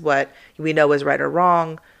says, what we know is right or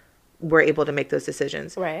wrong. We're able to make those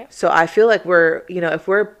decisions. Right. So I feel like if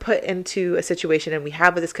we're put into a situation and we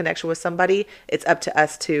have this connection with somebody, it's up to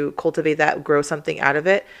us to cultivate that, grow something out of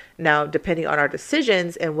it. Now, depending on our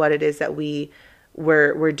decisions and what it is that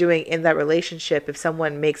we're doing in that relationship, if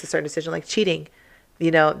someone makes a certain decision like cheating,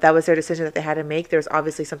 that was their decision that they had to make. There's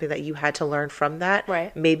obviously something that you had to learn from that.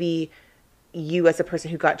 Right. Maybe you, as a person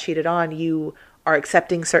who got cheated on, you are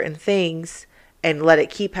accepting certain things and let it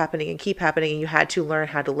keep happening, and you had to learn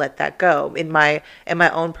how to let that go. In my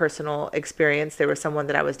own personal experience, there was someone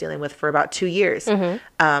that I was dealing with for about 2 years,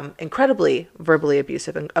 incredibly verbally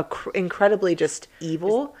abusive and incredibly just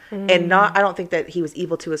evil. And I don't think that he was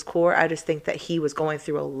evil to his core. I just think that he was going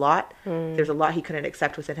through a lot. There's a lot he couldn't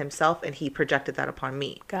accept within himself, and he projected that upon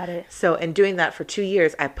me. Got it. So in doing that for 2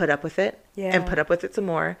 years, I put up with it and Yeah. put up with it some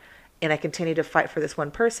more. And I continued to fight for this one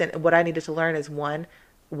person. And what I needed to learn is, one,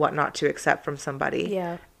 what not to accept from somebody.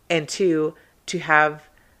 Yeah. And two, to have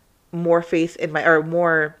more faith in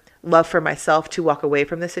more love for myself to walk away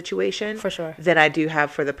from the situation. For sure. Than I do have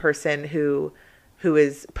for the person who who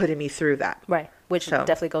is putting me through that. Right. Which So.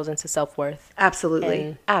 definitely goes into self-worth. Absolutely.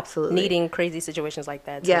 And Absolutely. Needing crazy situations like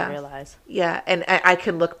that to Yeah. realize. Yeah, and I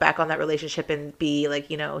can look back on that relationship and be like,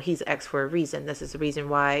 you know, he's X for a reason. This is the reason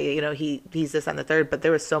why, you know, he's this and the third. But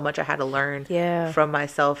there was so much I had to learn from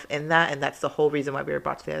myself in that, and that's the whole reason why we were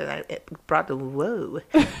brought together. And brought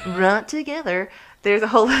together.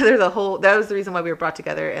 That was the reason why we were brought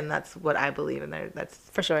together, and that's what I believe in there. That's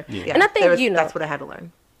For sure. yeah. And I think, you know, that's what I had to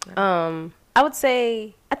learn. I would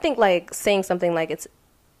say, I think like saying something like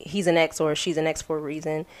he's an X or she's an X for a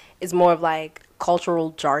reason is more of like cultural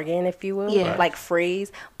jargon, if you will, Yeah. like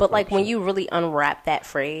phrase. But like when you really unwrap that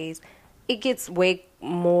phrase, it gets way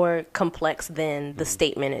more complex than the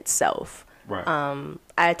statement itself. Right.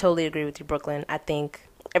 I totally agree with you, Brooklyn. I think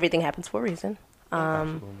everything happens for a reason.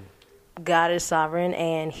 God is sovereign,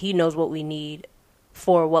 and he knows what we need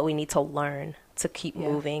for what we need to learn to keep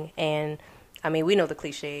moving. And I mean, we know the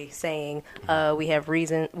cliche saying, we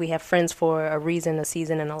have friends for a reason, a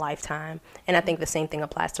season, and a lifetime. And I think the same thing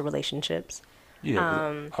applies to relationships.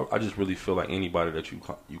 Yeah, I just really feel like anybody that you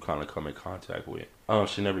kind of come in contact with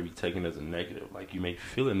should never be taken as a negative. Like, you may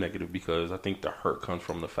feel it negative because I think the hurt comes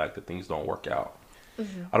from the fact that things don't work out.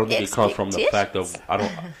 I don't think it comes from the fact of I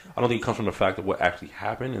don't think it comes from the fact of what actually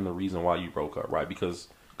happened and the reason why you broke up, right? Because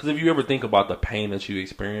if you ever think about the pain that you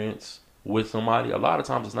experience with somebody, a lot of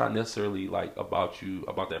times it's not necessarily like about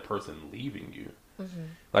that person leaving you.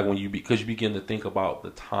 Like because you begin to think about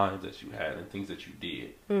the times that you had and things that you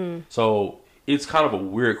did. So it's kind of a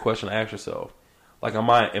weird question to ask yourself. Like, am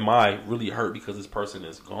I really hurt because this person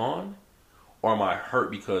is gone, or am I hurt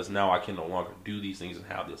because now I can no longer do these things and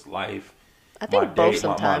have this life? I think both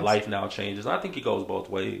sometimes. My life now changes. I think it goes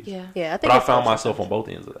both ways. Yeah. Yeah, I think. But I found myself on both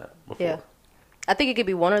ends of that before. Yeah, I think it could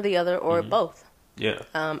be one or the other, or both. Yeah.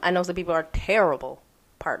 I know some people are terrible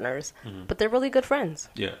partners, but they're really good friends.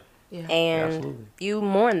 Yeah. Yeah. And Absolutely. you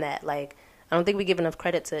mourn that. Like, I don't think we give enough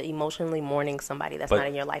credit to emotionally mourning somebody that's not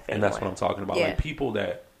in your life anymore. And that's what I'm talking about. Yeah. Like, people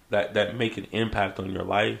that make an impact on your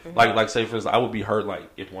life. Like say for instance, I would be hurt like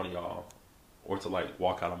if one of y'all were to like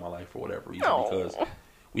walk out of my life for whatever reason because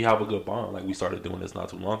we have a good bond. Like, we started doing this not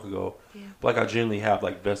too long ago. Yeah. But like, I genuinely have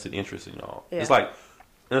like vested interest in y'all. Yeah. It's like,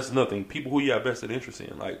 that's another thing. People who you have vested interest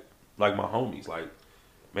in, like my homies, like,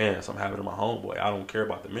 man, something happened to my homeboy. I don't care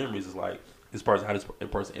about the memories. It's like, this person, how this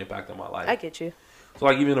person impacted my life. I get you. So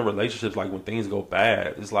like, even in relationships, like when things go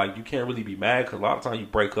bad, it's like you can't really be mad because a lot of times you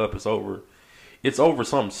break up, it's over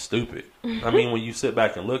something stupid. I mean, when you sit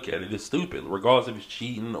back and look at it, it's stupid, regardless if it's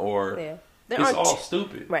cheating or it's all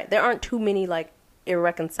stupid. Right. There aren't too many like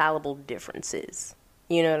irreconcilable differences.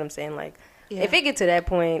 You know what I'm saying? Like, if it gets to that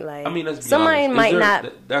point, like, I mean, let's be somebody honest. might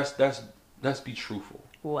not. Let's be truthful.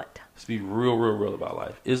 What? Let's be real about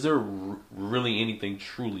life. Is there really anything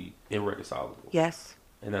truly irreconcilable? Yes.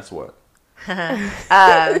 And that's what?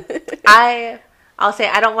 I'll say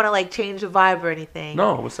I don't want to like change the vibe or anything.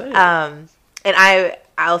 No, we'll say it. And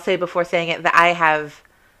I'll say before saying it that I have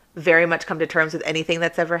very much come to terms with anything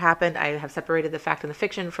that's ever happened. I have separated the fact and the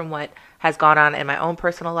fiction from what has gone on in my own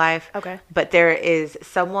personal life. Okay. But there is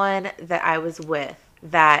someone that I was with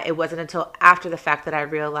that it wasn't until after the fact that I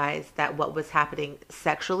realized that what was happening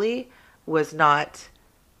sexually was not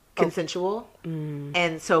consensual.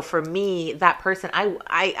 And so for me, that person,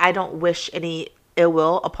 I don't wish any ill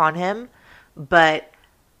will upon him, but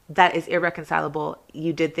that is irreconcilable.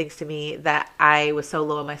 You did things to me that I was so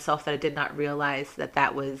low on myself that I did not realize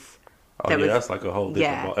that was. That's like a whole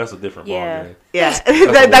different ball. That's a different ball game. Yeah,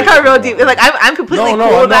 that got real deep. Like, I'm completely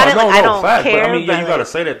cool about it. Like, I don't care. But I mean, but you got to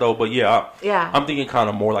say that though. But yeah, I'm thinking kind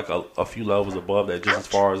of more like a few levels above that, just as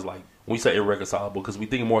far as like when we say irreconcilable, because we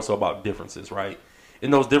think more so about differences, right?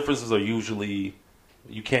 And those differences are usually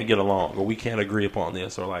you can't get along, or we can't agree upon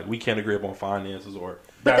this, or like we can't agree upon finances, or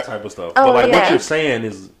that type of stuff. But like what you're saying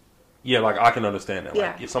is. Yeah, like I can understand that.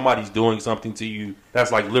 Like if somebody's doing something to you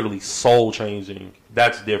that's like literally soul changing,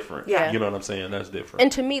 that's different. Yeah. You know what I'm saying? That's different.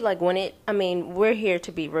 And to me, like we're here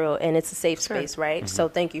to be real, and it's a safe space, right? So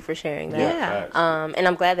thank you for sharing that. Yeah. And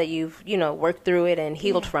I'm glad that you've, worked through it and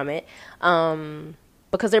healed from it.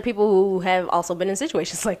 Because there are people who have also been in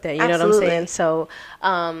situations like that. You know what I'm saying? So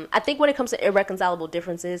I think when it comes to irreconcilable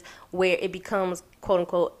differences, where it becomes quote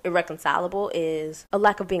unquote irreconcilable is a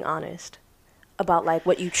lack of being honest about like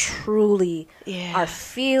what you truly are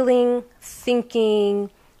feeling, thinking,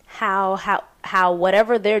 how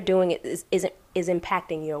whatever they're doing is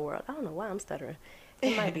impacting your world. I don't know why I'm stuttering.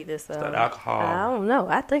 It might be this. That alcohol. I don't know.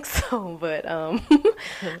 I think so, but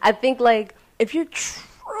I think like if you're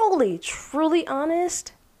truly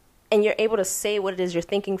honest and you're able to say what it is you're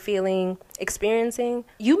thinking, feeling, experiencing,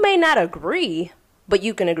 you may not agree, but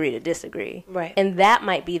you can agree to disagree. Right. And that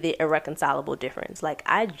might be the irreconcilable difference. Like,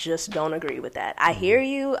 I just don't agree with that. I hear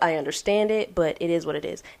you, I understand it, but it is what it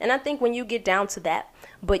is. And I think when you get down to that,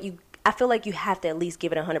 I feel like you have to at least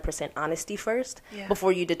give it 100% honesty first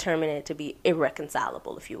before you determine it to be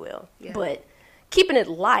irreconcilable, if you will. Yeah. But keeping it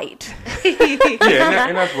light.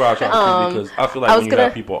 And that's where I try to keep, because I feel like when you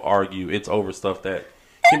have people argue, it's over stuff that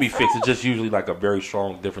can be fixed. It's just usually like a very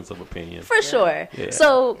strong difference of opinion. For sure. Yeah.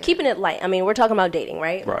 So keeping it light. I mean, we're talking about dating,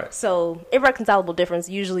 right? Right. So irreconcilable difference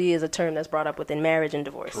usually is a term that's brought up within marriage and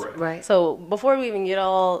divorce. Correct. Right. So before we even get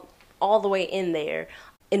all the way in there,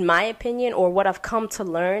 in my opinion, or what I've come to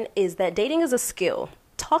learn, is that dating is a skill.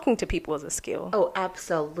 Talking to people is a skill. Oh,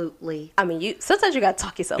 absolutely. I mean, sometimes you got to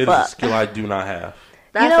talk yourself It is up. a skill I do not have.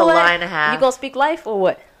 That's you know a what? lie and a half. You going to speak life or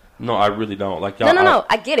what? No, I really don't. Like y'all, No.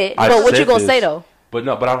 I get it. I But what said you going to this, say, though? But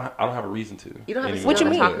I don't have a reason to. You don't have a anymore. skill What you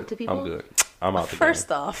of mean? talking to people? I'm good. I'm out the First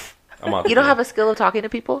game. off, I'm out the You don't game. have a skill of talking to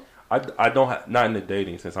people? I don't have, not in the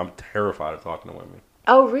dating sense. I'm terrified of talking to women.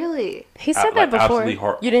 Oh, really? he said Like, that before. absolutely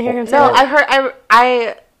hard. You didn't hear him say No, that?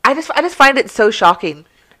 I just find it so shocking.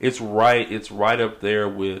 It's right up there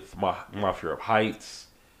with my fear of heights,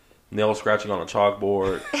 nail scratching on a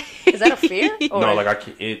chalkboard. Is that a fear? No, like I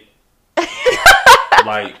can't. It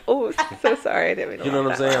like Oh, so sorry. I didn't mean to you know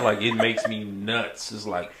laugh what I'm that saying? Like it makes me nuts. It's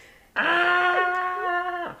like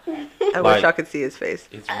I like- wish I could see his face.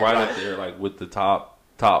 it's right up there, like with the top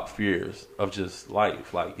fears of just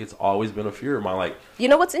life. Like it's always been a fear of mine. Like You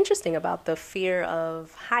know what's interesting about the fear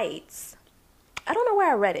of heights? I don't know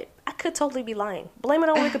where I read it. I could totally be lying. Blame it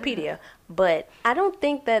on Wikipedia. But I don't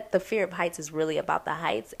think that the fear of heights is really about the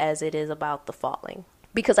heights as it is about the falling.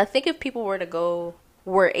 Because I think if people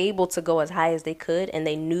were able to go as high as they could and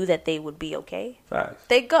they knew that they would be okay, facts.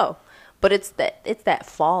 they'd go. But it's that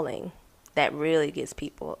falling that really gets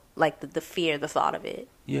people, like the fear, the thought of it.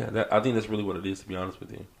 Yeah, I think that's really what it is, to be honest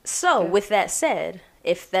with you. So, with that said,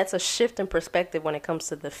 if that's a shift in perspective when it comes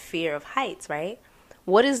to the fear of heights, right?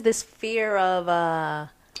 What is this fear of,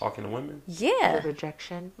 Talking to women? yeah, The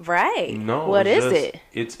rejection. right. No. What it's is just-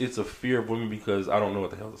 it? It's a fear of women because I don't know what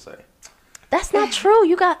the hell to say. That's not true.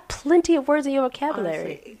 You got plenty of words in your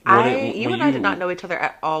vocabulary. Honestly, you when and I you- did not know each other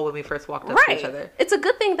at all when we first walked up to each Right. other. It's a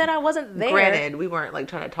good thing that I wasn't there. Granted, we weren't like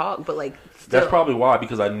trying to talk, but like still. That's probably why,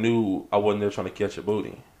 because I knew I wasn't there trying to catch a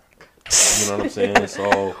booty. You know what I'm saying?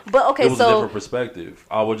 So, But, okay, it was a so- different perspective.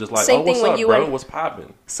 I was just like, Same "Oh, what's thing when up, you bro? and- What's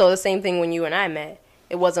popping?" So the same thing when you and I met.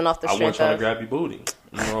 It wasn't off the I wasn't strength trying to of... grab your booty.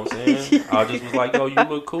 You know what I'm saying? I just was like, "Yo, you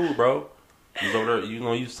look cool, bro." You was over there, you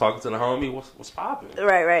was talking to the homie. What's popping?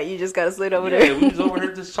 Right. You just got to slid over Yeah, there. we was over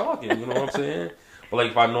here just talking. You know what I'm saying? But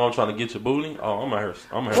like, if I know I'm trying to get your booty, I'm out here.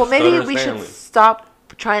 Well, maybe stuttering we should Stanley. stop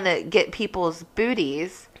trying to get people's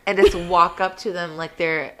booties and just walk up to them like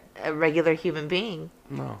they're a regular human being.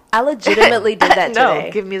 No, I legitimately did that No,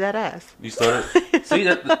 today. give me that ass. you started. See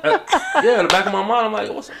that? Yeah, in the back of my mind, I'm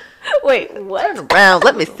like, what's? Wait, what? Turn around,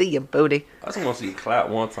 let me see your booty. I just want to see you clap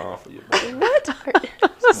one time for your booty. What?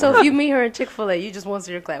 So if you meet her in Chick-fil-A, you just want to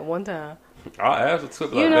see her clap one time. I'll ask her to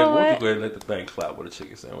like, You know why don't you what? go ahead and let the thing clap with a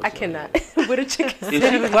chicken sandwich? I in cannot. hand? With a chicken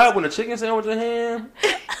If she clap with a chicken sandwich in hand,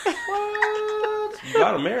 what? You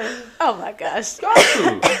gotta marry her. Oh my gosh. Got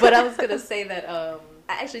to. But I was gonna say that I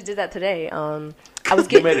actually did that today. I was You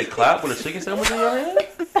getting made it clap with a chicken sandwich in your hand?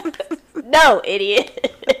 no,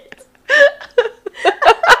 idiot.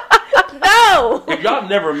 No. If y'all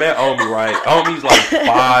never met Omi, right? Omi's like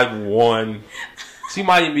 5'1". She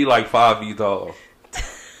might even be like 5 feet tall.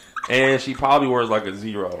 And she probably wears like a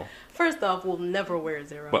 0. First off, we'll never wear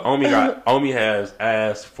zero. But Omi has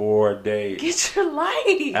ass for days. Get your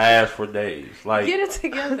life. Ass for days. Like Get it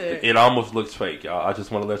together. it almost looks fake, y'all. I just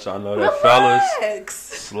want to let y'all know that, fellas. Relax.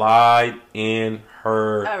 Slide in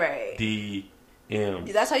her All right.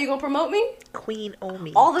 DMs. That's how you gonna promote me? Queen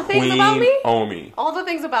Omi. All the things Queen about me? Omi. All the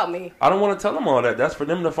things about me. I don't want to tell them all that. That's for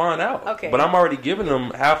them to find out. Okay. But I'm already giving them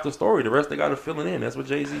half the story. The rest they got to fill it in. That's what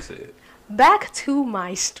Jay-Z said. Back to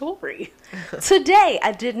my story. Today,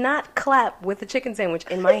 I did not clap with a chicken sandwich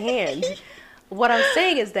in my hand. What I'm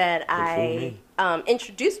saying is that I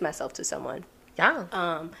introduced myself to someone.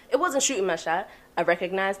 Yeah. It wasn't shooting my shot. I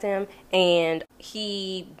recognized him, and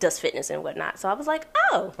he does fitness and whatnot. So I was like,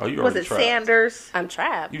 oh, Oh, you Was already it trapped. Sanders? I'm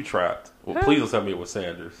trapped. You trapped. Well, please don't tell me it was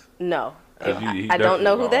Sanders. No. 'Cause he I don't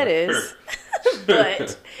know who that definitely is.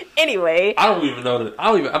 But anyway, I don't even know that.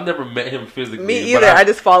 I've never met him physically. Me but either. I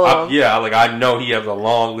just follow him. Yeah, like I know he has a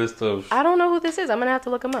long list of. I don't know who this is. I'm going to have to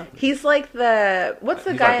look him up. He's like the what's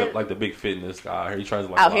the He's guy? like the big fitness guy. He trains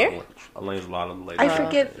like Out a lot here? lanes a lot of the ladies. I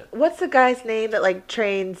forget what's the guy's name that like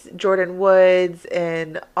trains Jordan Woods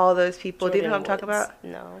and all those people. Do you know who I'm talking Jordan about?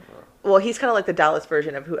 Woods. No. Well, he's kind of like the Dallas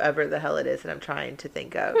version of whoever the hell it is that I'm trying to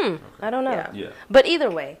think of. I don't know. Yeah. Yeah. But either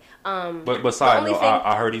way, But side only note, thing-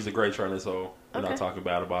 I heard he's a great trainer, so we're Okay. not talking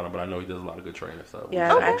bad about him, but I know he does a lot of good training stuff.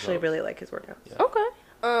 Yeah, I actually really like his workouts. Yeah.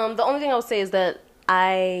 okay. The only thing I would say is that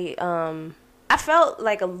I felt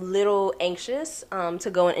like a little anxious to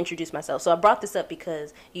go and introduce myself. So I brought this up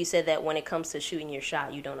because you said that when it comes to shooting your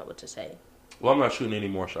shot, you don't know what to say. Well, I'm not shooting any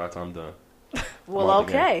more shots. I'm done. Well, I'm out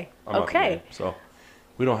the game. okay. I'm out the Okay. game. So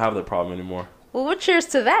we don't have that problem anymore. Well, well, cheers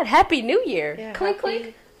to that. Happy New Year. Yeah, Clink, happy-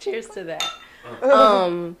 clink. Cheers to that.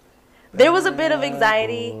 There was a bit of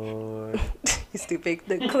anxiety. You stupid.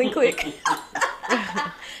 The clink, clink.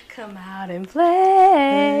 Come out and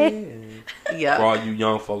play. For Yeah. all you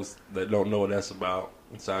young folks that don't know what that's about,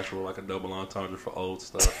 it's actually like a double entendre for old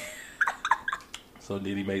stuff. So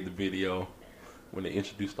Diddy made the video when they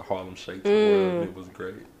introduced the Harlem Shake to the world, and it was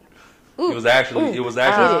great. It was actually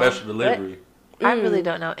special delivery. I really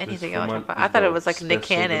don't know anything This y'all for talking my- about. I thought it was like special Nick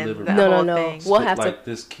Cannon. delivery. That No, whole no. thing. We'll Shit have to- like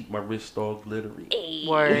this keep my wrist all glittery.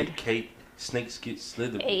 Word. Cape, snakes get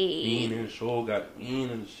slithery. Ay. Mean and show got mean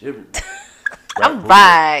and shivery. I'm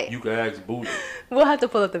right. You can ask Buddha. We'll have to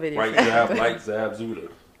pull up the video. Right jab like Zab Zuda.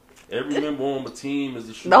 Every member on my team is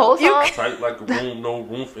a shooter. The whole song? Tight like a room, no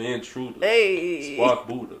room for intruders. Hey. Squawk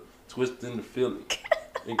Buddha, twisting the Philly.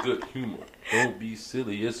 In good humor. Don't be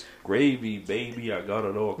silly. It's gravy, baby. I got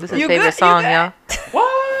it all. This covered. is You favorite good? song, You y'all.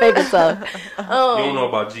 What? Favorite song. You don't know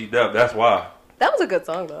about G Dep. That's why. That was a good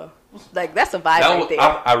song, though. Like, that's a vibe That right was, there.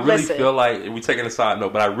 I really Listen. feel like we taking a side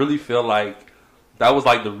note, but I really feel like that was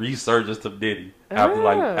like the resurgence of Diddy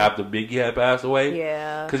after Biggie had passed away.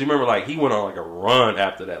 Yeah. Because you remember, like he went on like a run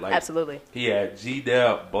after that. Like Absolutely. he had G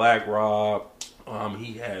Dep, Black Rob,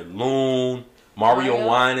 he had Loon, Mario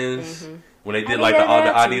Winans. When they did like the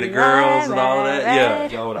I Need a Girls and all of that. Yeah,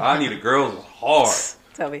 yo, the I Need a Girls was hard.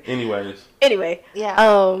 Tell me. Anyways, Anyway. Yeah.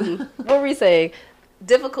 What were we saying?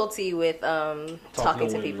 Difficulty with talking to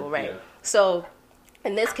women, people, right? yeah. So,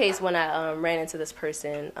 in this case, when I ran into this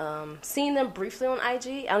person, seeing them briefly on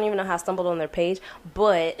IG, I don't even know how I stumbled on their page,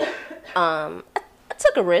 but I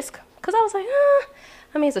took a risk because I was like,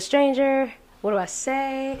 I mean, it's a stranger. What do I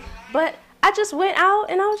say? But I just went out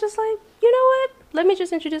and I was just like, you know what? Let me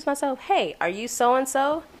just introduce myself. Hey, are you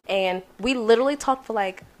so-and-so? And we literally talked for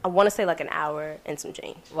like, I want to say like an hour and some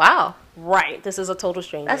change. Wow. Right. This is a total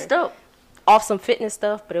stranger. That's dope. Off some fitness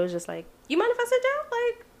stuff, but it was just like, you mind if I sit down?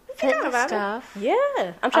 Like, we can talk Fitness about stuff. it. Yeah.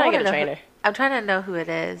 I'm I trying to wanna get a know trainer. I'm trying to know who it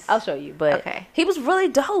is. I'll show you, but Okay. he was really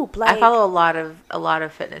dope. Like, I follow a lot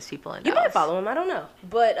of fitness people in you Dallas. might follow him, I don't know.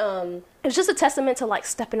 But it was just a testament to like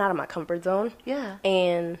stepping out of my comfort zone. Yeah.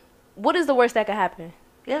 And what is the worst that could happen?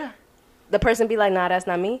 Yeah. The person be like, nah, that's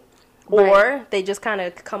not me. Right. Or they just kind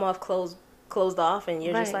of come off closed off and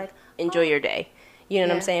you're just Right. like, enjoy your day. You know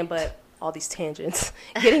what I'm Yeah. saying? But all these tangents.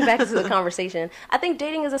 Getting back to the conversation, I think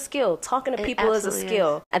dating is a skill. Talking to It people is a absolutely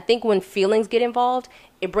skill. is. I think when feelings get involved,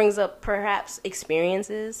 it brings up perhaps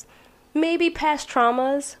experiences, maybe past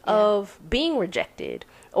traumas of being rejected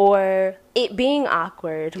or it being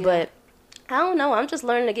awkward. Yeah. But I don't know. I'm just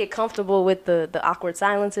learning to get comfortable with the awkward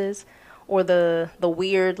silences or the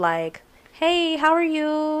weird like, hey, how are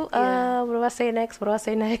you? Yeah. What do I say next? What do I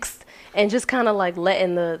say next? And just kind of like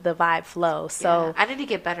letting the vibe flow. So Yeah. I need to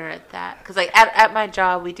get better at that because like at my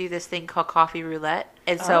job we do this thing called coffee roulette,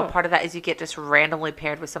 and so Oh. part of that is you get just randomly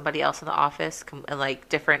paired with somebody else in the office in like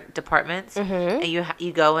different departments, and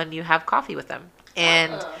you go and you have coffee with them,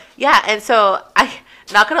 and yeah, and so I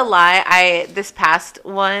not gonna lie, this past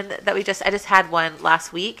one that I just had one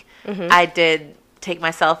last week, I did take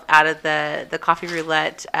myself out of the coffee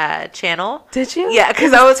roulette channel. Did you? Yeah,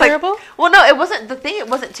 because Was I it was terrible? like, well, no, it wasn't the thing. It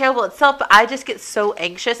wasn't terrible itself, but I just get so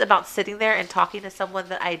anxious about sitting there and talking to someone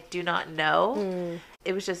that I do not know.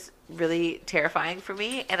 It was just really terrifying for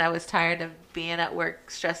me, and I was tired of being at work,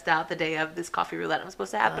 stressed out the day of this coffee roulette I'm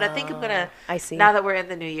supposed to have. But I think I'm gonna. I see. Now that we're in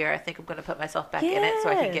the new year, I think I'm gonna put myself back in it so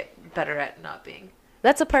I Yeah. can get better at not being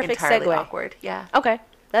That's a perfect entirely segue. awkward. Yeah, Okay.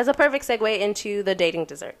 That's a perfect segue into the dating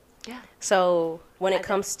dessert. yeah. So when it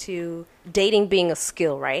comes to dating being a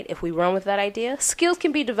skill, right? If we run with that idea, skills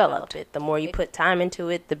can be developed. The more you put time into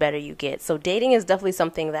it, the better you get. So dating is definitely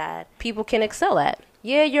something that people can excel at.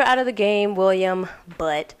 Yeah, you're out of the game, William,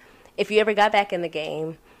 but if you ever got back in the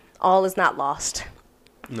game, all is not lost.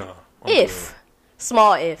 no. If.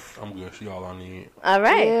 Small if. I'm good. She all I need. All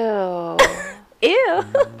right. Ew, Ew.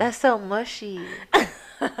 that's so mushy.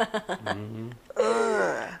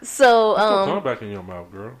 So, Put your tongue back in your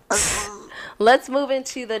mouth, girl. Let's move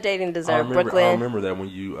into the dating dessert, I Brooklyn. remember that when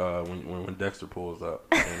you when Dexter pulls up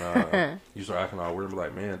and you start acting all weird,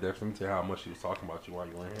 like, man, Dexter, let me tell you how much he was talking about you while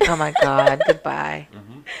you were in. Oh my God! Goodbye.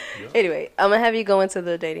 Yeah. Anyway, I'm gonna have you go into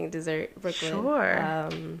the dating dessert, Brooklyn. Sure.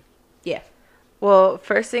 Yeah. Well,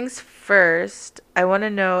 first things first, I want to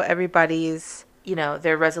know everybody's,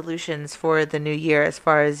 their resolutions for the new year as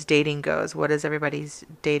far as dating goes. What is everybody's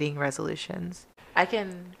dating resolutions? You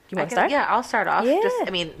wanna start? Yeah, I'll start off. Yeah.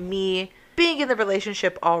 Me being in the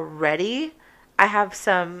relationship already, I have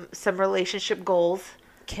some relationship goals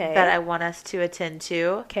Okay. that I want us to attend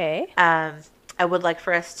to. Okay. I would like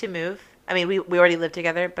for us to move. I mean, we already live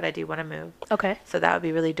together, but I do want to move. Okay. So that would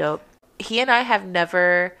be really dope. He and I have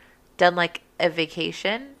never done like a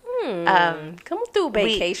vacation. Come through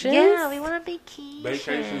vacations. We want a vacation.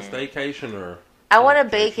 Vacation, staycation, or I want a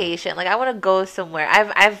vacation. Like I want to go somewhere.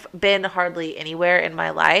 I've been hardly anywhere in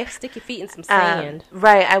my life. Stick your feet in some sand.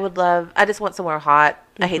 Right. I just want somewhere hot.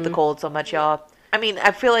 I hate the cold so much, y'all. I mean,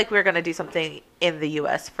 I feel like we're gonna do something in the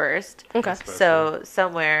U.S. first. Okay. So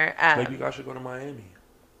somewhere. maybe you guys should go to Miami.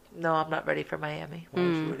 No, I'm not ready for Miami. Why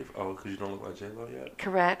aren't you ready for, because you don't look like J-Lo yet?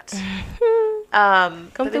 Correct. Come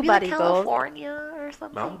but through maybe body like goals. California or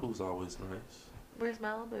something. Malibu's always nice. Where's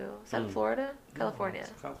Malibu? Is that Florida? California.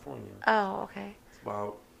 It's California. Oh, okay. It's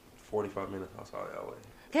about 45 minutes outside LA.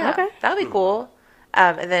 Yeah, Okay. that would be cool.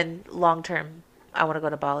 And then long term, I want to go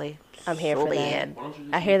to Bali. I'm here for that. bad. Why don't you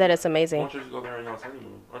just, I hear that it's Why amazing. don't you just go there on y'all's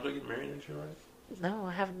honeymoon? Aren't you getting married next year, right? No,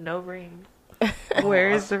 I have no ring.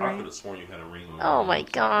 Where is the I could ring? have sworn you had a ring. On Oh your my nose.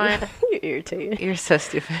 God. You're irritated. You're so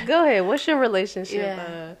stupid. Go ahead. What's your relationship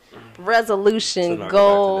Yeah. resolution To not go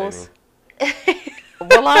goals? back to dating.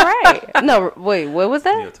 Well, all right. No, wait. What was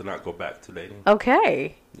that? Yeah, to not go back to dating.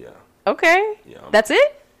 Okay. Yeah. Okay. Yeah. That's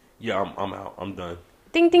it. Yeah, I'm out. I'm done.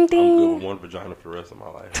 Ding, ding, I'm good ding. with one vagina for the rest of my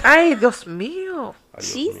life. Ay, Dios mío.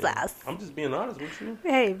 Adios, Jesus. man. I'm just being honest with you.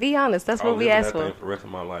 Hey, be honest. That's I'll what we live in asked that thing for. for the rest of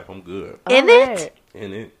my life. I'm good. In All it? right.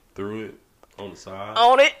 In it, through it, on the side.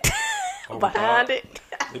 On it. on Behind top. it.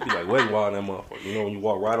 It'd be like way wild in that motherfucker. You know when you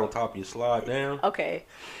walk right on top, you slide down. Okay.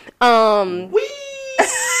 Whee!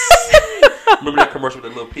 Remember that commercial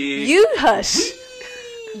with that little pig? You hush.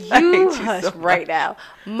 I hate You you hush so right now.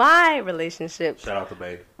 My relationship Shout out to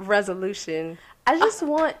Babe. resolution. I just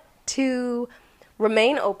want to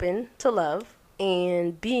remain open to love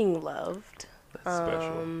and being loved. That's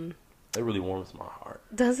special. That really warms my heart.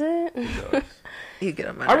 Does it? It does. You get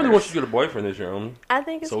on my I really want nerves. you to get a boyfriend this year, homie. I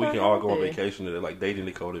think it's So we can all go on perfect. vacation to like dating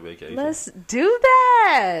Dakota vacation. Let's do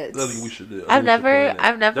that. I think we should do. I've never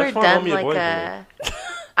That's fine, done homie, a like boyfriend. a.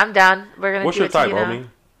 I'm down. We're gonna What's do your it type, to you now. homie?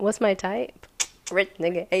 What's my type? Rich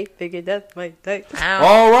nigga, 8-figure, that's my type. Ow.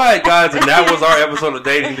 All right, guys, and that was our episode of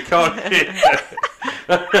Dating Dakota.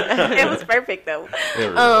 It was perfect though. It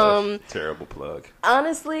really was. Terrible plug.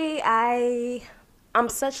 Honestly, I'm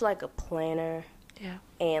such like a planner Yeah.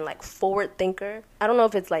 and like forward thinker. I don't know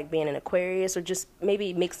if it's like being an Aquarius or just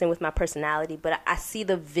maybe mixed in with my personality, but I see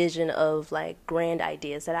the vision of like grand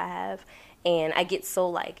ideas that I have, and I get so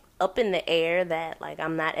like up in the air that like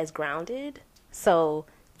I'm not as grounded. So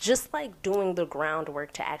just like doing the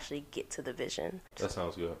groundwork to actually get to the vision. That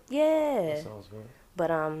sounds good. Yeah. That sounds good. But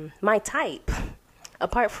my type,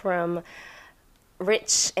 apart from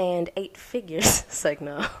rich and 8 figures, it's like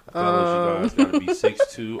no. Fellas, you guys gotta be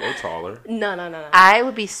 6'2" or taller. No. I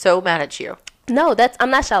would be so mad at you. No, I'm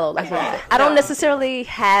not shallow like that. I don't necessarily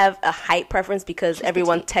have a height preference because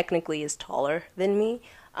everyone technically is taller than me.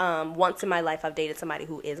 Once in my life, I've dated somebody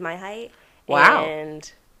who is my height. Wow.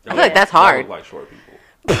 And I feel like that's Y'all hard. look like short people.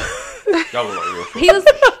 Y'all look like real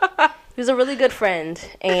short. he was a really good friend,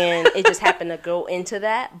 and it just happened to go into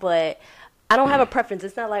that. But I don't have a preference.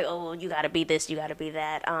 It's not like, oh, you gotta be this, you gotta be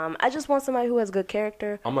that. I just want somebody who has good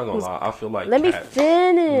character. I'm not gonna lie. I feel like Let me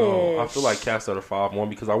finish. No, I feel like cats that are 5'1"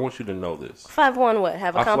 because I want you to know this. 5'1", what?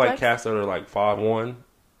 Have a I feel complex? like cats that are like 5'1",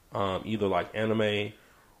 either like anime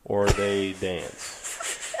or they dance.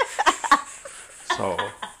 So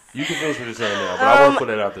you can finish what you're saying now, but I want to put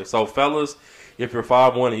that out there. So fellas, if you're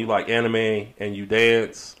 5'1" and you like anime and you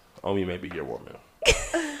dance, you may be your woman.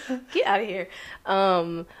 Get out of here.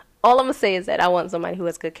 All I'm gonna say is that I want somebody who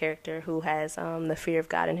has good character, who has the fear of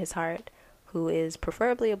God in his heart, who is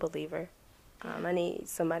preferably a believer. I need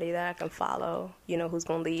somebody that I can follow, who's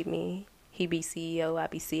gonna lead me. He be CEO, I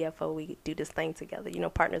be CFO. We do this thing together,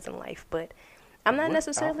 partners in life. But I'm not What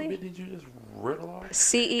necessarily alphabet did you just riddle off?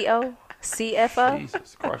 CEO, CFO.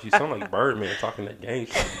 Jesus Christ, you sound like Birdman talking that game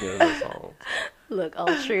shit at the beginning of the song. Look,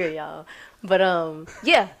 all three of y'all. But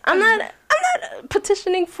yeah, I'm not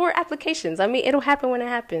petitioning for applications. I mean, it'll happen when it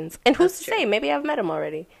happens. And who's to say? Maybe I've met him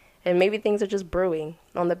already, and maybe things are just brewing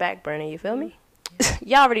on the back burner. You feel me?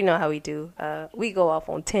 y'all already know how we do. We go off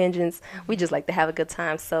on tangents. We just like to have a good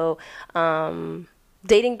time. So,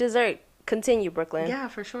 dating dessert. Continue, Brooklyn. Yeah,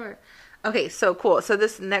 for sure. Okay, so cool. So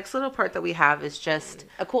this next little part that we have is just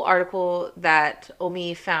a cool article that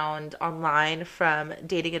Omi found online from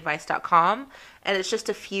datingadvice.com. And it's just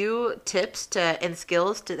a few tips and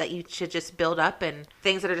skills that you should just build up, and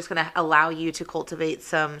things that are just going to allow you to cultivate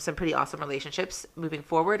some pretty awesome relationships moving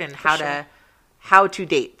forward, and how to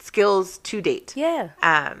date, skills to date. Yeah.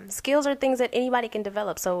 Skills are things that anybody can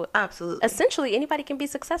develop. So Absolutely. essentially anybody can be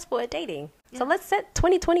successful at dating. Yeah. So let's set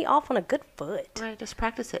 2020 off on a good foot. Right. Just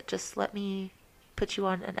practice it. Just let me put you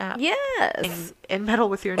on an app. Yes. And meddle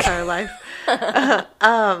with your entire life.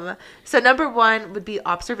 So number one would be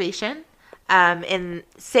observation. And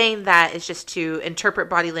saying that is just to interpret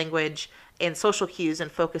body language and social cues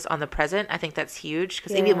and focus on the present. I think that's huge,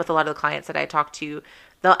 because even with a lot of the clients that I talk to,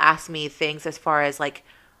 they'll ask me things as far as like,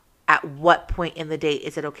 at what point in the date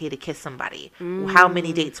is it okay to kiss somebody? How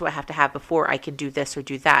many dates do I have to have before I can do this or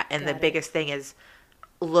do that? And the biggest thing is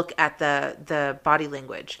look at the body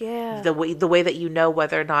language. Yeah. The way that you know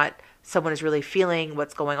whether or not someone is really feeling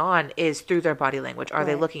what's going on is through their body language. Are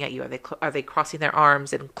they looking at you? Are they crossing their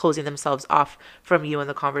arms and closing themselves off from you in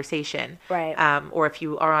the conversation? Right. Or if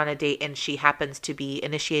you are on a date and she happens to be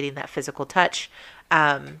initiating that physical touch,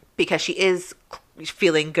 because she is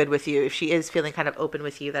feeling good with you, if she is feeling kind of open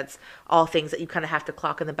with you, that's all things that you kind of have to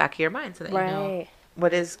clock in the back of your mind, so that you know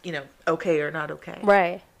what is, okay or not okay.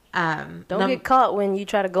 Right. Don't get caught when you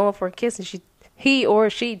try to go in for a kiss and he or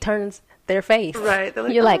she turns their face. Right.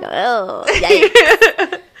 You're like, oh,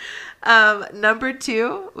 yikes. Number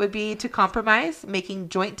two would be to compromise. Making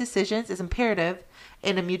joint decisions is imperative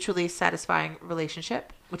in a mutually satisfying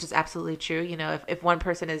relationship, which is absolutely true. If one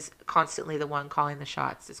person is constantly the one calling the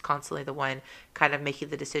shots, is constantly the one kind of making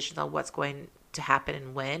the decisions on what's going to happen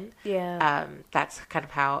and when, that's kind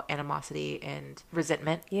of how animosity and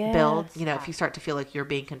resentment builds. If you start to feel like you're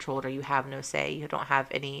being controlled or you have no say, you don't have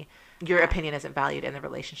any, your opinion isn't valued in the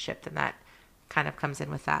relationship, then that kind of comes in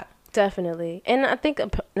with that. Definitely. And I think an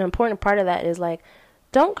important part of that is like,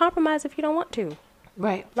 don't compromise if you don't want to.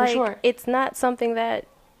 Right, for sure. It's not something that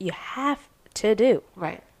you have to do.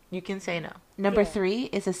 Right. You can say no. Number three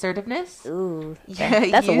is assertiveness. Ooh.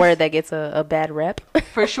 That's a word that gets a bad rep.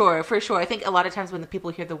 For sure. I think a lot of times when the people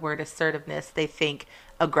hear the word assertiveness, they think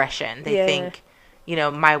aggression. They think,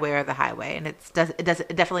 my way or the highway. And it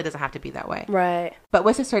definitely doesn't have to be that way. Right. But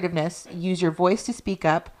with assertiveness, use your voice to speak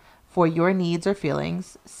up for your needs or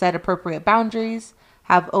feelings, set appropriate boundaries,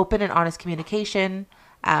 have open and honest communication,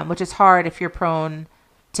 which is hard if you're prone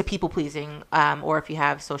to people pleasing, or if you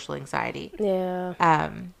have social anxiety.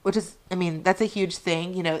 Yeah. Which is, that's a huge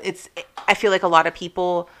thing. I feel like a lot of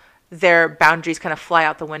people, their boundaries kind of fly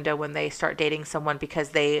out the window when they start dating someone,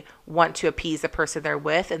 because they want to appease the person they're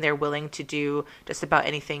with, and they're willing to do just about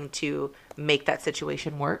anything to make that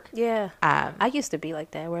situation work. Yeah. I used to be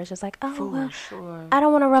like that, where it's just like, Sure. I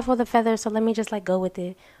don't want to ruffle the feathers, so let me just like go with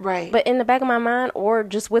it. Right. But in the back of my mind, or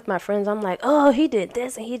just with my friends, I'm like, oh, he did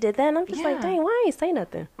this and he did that. And I'm just like, dang, why I ain't say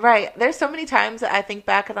nothing? Right. There's so many times that I think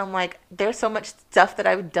back and I'm like, there's so much stuff that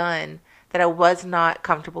I've done that I was not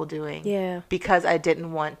comfortable doing. Yeah. Because I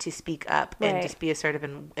didn't want to speak up and just be assertive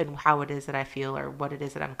in how it is that I feel or what it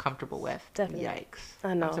is that I'm comfortable with. Definitely. Yikes.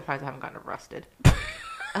 I know. I'm surprised I haven't gotten arrested.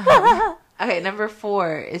 Okay, number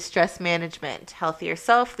 4 is stress management. Healthier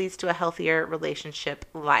self leads to a healthier relationship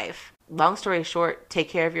life. Long story short, take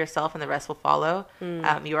care of yourself and the rest will follow.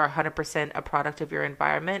 You are 100% a product of your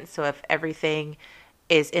environment. So if everything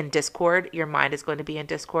is in discord, your mind is going to be in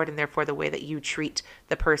discord, and therefore the way that you treat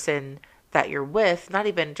the person that you're with, not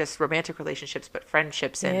even just romantic relationships, but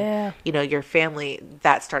friendships and, your family,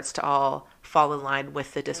 that starts to all fall in line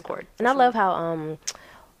with the discord. And I love how,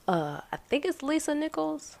 I think it's Lisa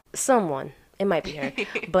Nichols, someone, it might be her,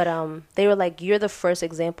 but they were like, you're the first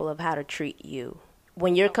example of how to treat you.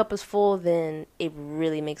 When your cup is full, then it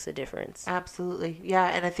really makes a difference. Absolutely. Yeah.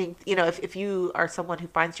 And I think, if you are someone who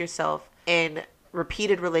finds yourself in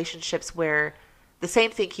repeated relationships where the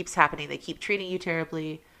same thing keeps happening, they keep treating you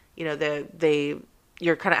terribly, you're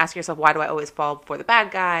kind of asking yourself, why do I always fall for the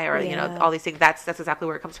bad guy? Or, all these things. That's exactly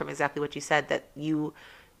where it comes from. Exactly what you said, that you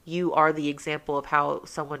are the example of how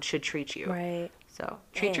someone should treat you. Right. So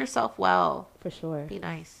treat yourself well. For sure. Be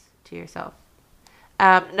nice to yourself.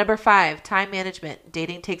 Number 5, time management.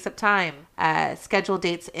 Dating takes up time. Schedule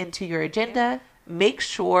dates into your agenda. Make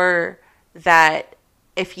sure that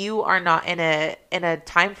if you are not in a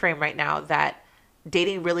time frame right now that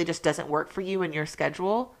dating really just doesn't work for you in your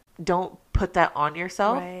schedule, don't put that on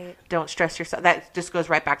yourself. Right. Don't stress yourself. That just goes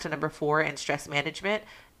right back to number 4 and stress management.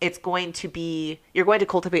 it's going to be, you're going to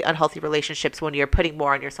cultivate unhealthy relationships when you're putting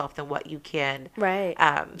more on yourself than what you can. Right.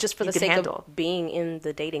 Just for the sake of being in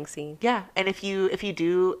the dating scene. Yeah. And if you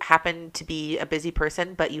do happen to be a busy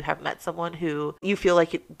person, but you have met someone who you feel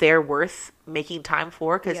like they're worth making time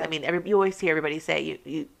for, because I mean, you always hear everybody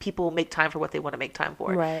say people make time for what they want to make time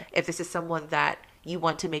for. Right. If this is someone that you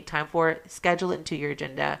want to make time for, schedule it into your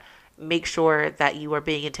agenda. Make sure that you are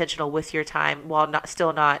being intentional with your time while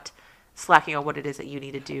still not slacking on what it is that you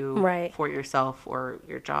need to do for yourself or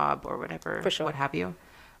your job or whatever, for sure, what have you.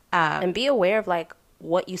 And be aware of like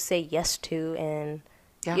what you say yes to, and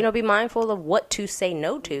you know, be mindful of what to say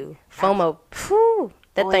no to. FOMO,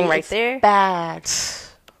 that thing right there, bad.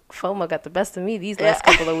 FOMO got the best of me these last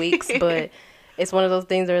couple of weeks, but it's one of those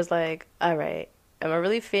things where it's like, all right, am I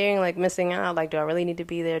really fearing like missing out? Like, do I really need to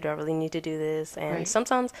be there? Do I really need to do this? And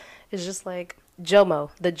sometimes it's just like JOMO,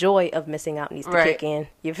 the joy of missing out needs to kick in.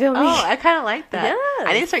 You feel me? Oh, I kind of like that. Yes.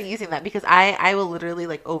 I need to start using that because I will literally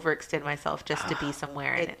like overextend myself just to be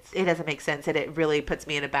somewhere, and it doesn't make sense, and it really puts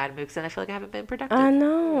me in a bad mood, and I feel like I haven't been productive. I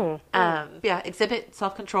know. Yeah, exhibit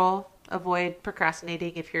self-control. Avoid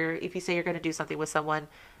procrastinating. If you say you're going to do something with someone,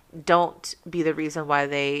 don't be the reason why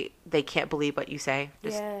they can't believe what you say.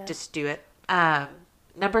 Just do it.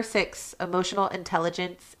 Number 6, emotional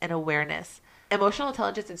intelligence and awareness. Emotional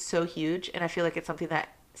intelligence is so huge, and I feel like it's something that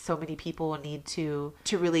so many people need to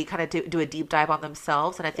really kind of do a deep dive on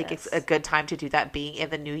themselves, and I think it's a good time to do that being in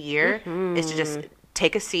the new year, is to just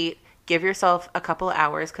take a seat, give yourself a couple of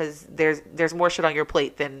hours, because there's more shit on your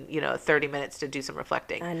plate than 30 minutes to do some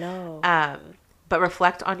reflecting. I know. But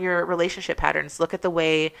reflect on your relationship patterns. Look at the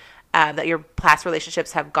way that your past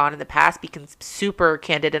relationships have gone in the past. Be super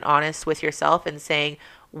candid and honest with yourself and saying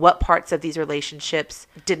what parts of these relationships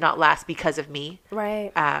did not last because of me.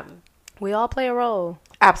 Right. We all play a role.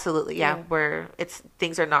 Absolutely. Yeah. Where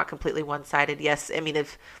things are not completely one-sided. Yes. I mean,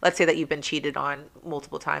 if let's say that you've been cheated on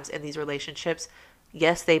multiple times in these relationships,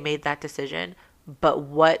 yes, they made that decision, but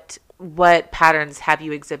what patterns have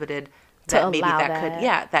you exhibited that maybe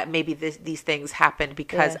that maybe these things happened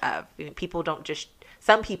because of,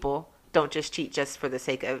 some people don't just cheat just for the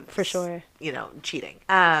sake of, for sure, cheating.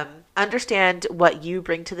 Understand what you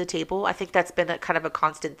bring to the table. I think that's been a kind of a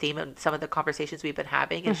constant theme in some of the conversations we've been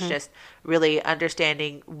having. It's just really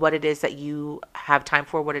understanding what it is that you have time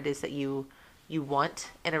for, what it is that you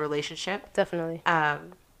want in a relationship. Definitely.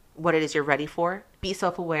 What it is you're ready for. Be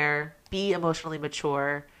self-aware. Be emotionally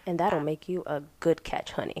mature. And that'll make you a good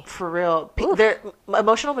catch, honey. For real.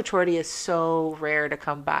 Emotional maturity is so rare to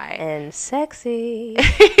come by. And sexy.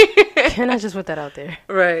 Can I just put that out there?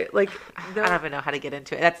 Right. Like, I don't even know how to get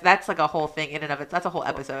into it. That's like a whole thing in and of it. That's a whole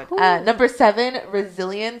episode. Number 7,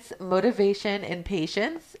 resilience, motivation, and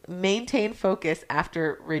patience. Maintain focus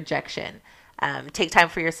after rejection. Take time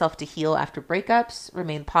for yourself to heal after breakups.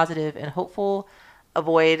 Remain positive and hopeful.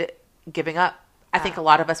 Avoid giving up. I think a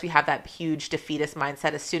lot of us, we have that huge defeatist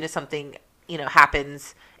mindset as soon as something,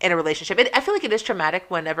 happens in a relationship. I feel like it is traumatic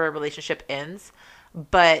whenever a relationship ends,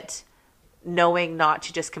 but knowing not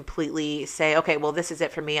to just completely say, okay, well, this is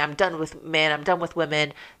it for me. I'm done with men. I'm done with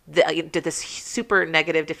women. Did this super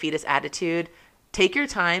negative defeatist attitude. Take your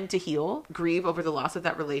time to heal, grieve over the loss of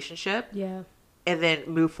that relationship. Yeah. And then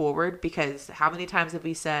move forward, because how many times have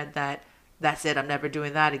we said that, that's it, I'm never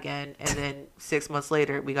doing that again, and then 6 months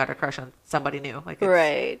later we got a crush on somebody new. Like,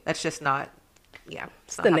 that's just not,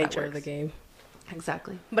 it's not the nature of the game.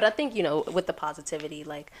 Exactly. But I think, with the positivity,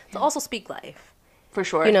 like, to also speak life. For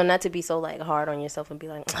sure. Not to be so like hard on yourself and be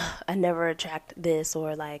like, I never attract this,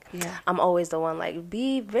 or like, I'm always the one. Like,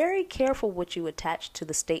 be very careful what you attach to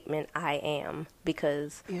the statement I am,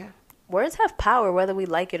 because words have power whether we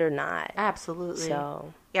like it or not. Absolutely.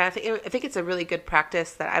 So I think it's a really good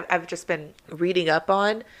practice that I've just been reading up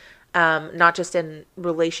on, not just in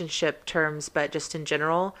relationship terms, but just in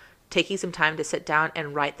general. Taking some time to sit down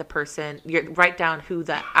and write down who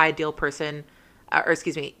the ideal person,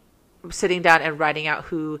 sitting down and writing out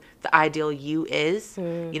who the ideal you is.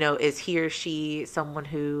 Is he or she someone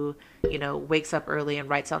who, wakes up early and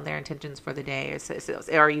writes down their intentions for the day?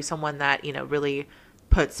 Or are you someone that, really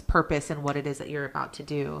puts purpose in what it is that you're about to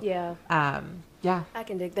do? Yeah. I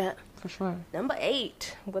can dig that. For sure. Number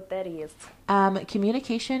 8, what that is.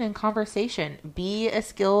 Communication and conversation. Be a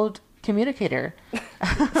skilled communicator.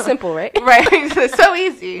 Simple, right? Right. It's so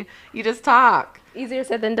easy. You just talk. Easier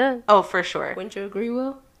said than done. Oh, for sure. Wouldn't you agree,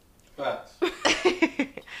 Will? Facts.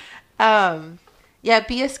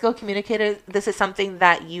 Be a skilled communicator. This is something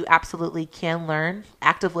that you absolutely can learn.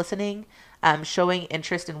 Active listening, showing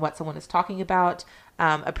interest in what someone is talking about,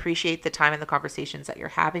 appreciate the time and the conversations that you're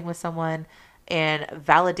having with someone, and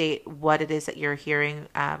validate what it is that you're hearing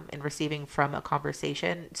and receiving from a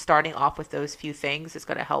conversation. Starting off with those few things is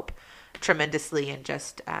going to help tremendously in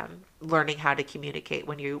just learning how to communicate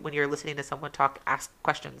when you're listening to someone talk, ask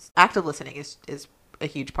questions. Active listening is a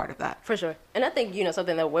huge part of that. For sure. And I think,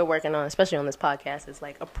 something that we're working on, especially on this podcast, is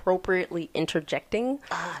like appropriately interjecting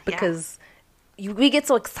because we get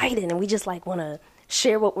so excited and we just like want to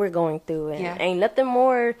share what we're going through, and ain't nothing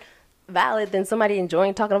more valid than somebody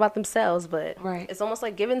enjoying talking about themselves, but it's almost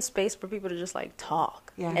like giving space for people to just like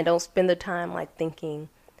talk and don't spend their time like thinking,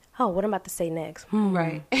 oh, what am I about to say next?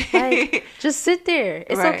 Right. Like, just sit there.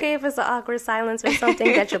 It's okay if it's an awkward silence or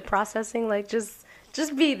something that you're processing. Like, just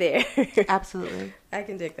be there. Absolutely. I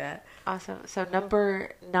can dig that. Awesome. So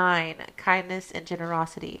number 9, kindness and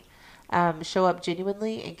generosity. Show up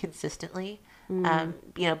genuinely and consistently.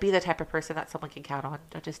 Be the type of person that someone can count on.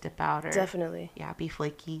 Don't just dip out. Definitely. Yeah, be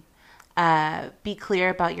flaky. Be clear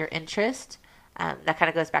about your interest. That kind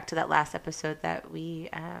of goes back to that last episode that we,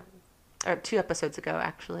 or 2 episodes ago,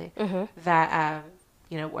 actually, that,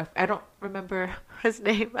 I don't remember his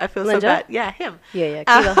name. I feel Linja? so bad. Yeah, him. Yeah,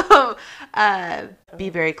 Kilo. Be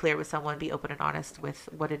very clear with someone. Be open and honest with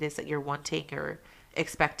what it is that you're wanting or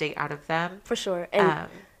expecting out of them. For sure. And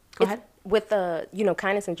go ahead. With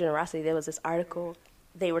kindness and generosity, there was this article.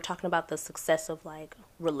 They were talking about the success of like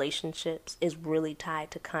relationships is really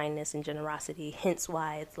tied to kindness and generosity. Hence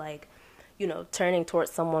why it's like, turning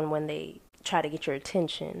towards someone when they try to get your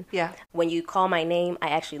attention. Yeah. When you call my name, I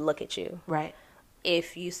actually look at you. Right.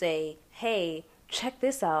 If you say, hey, check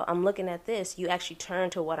this out, I'm looking at this, you actually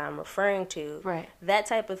turn to what I'm referring to. Right. That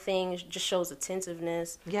type of thing just shows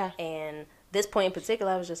attentiveness. Yeah. And this point in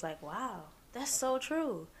particular, I was just like, wow, that's so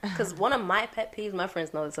true. Because one of my pet peeves, my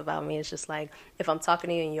friends know this about me, is just like, if I'm talking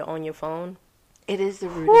to you and you're on your phone. It is the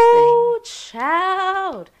rudest thing.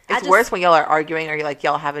 Child. It's worse when y'all are arguing or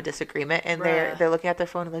y'all have a disagreement and Bruh. they're looking at their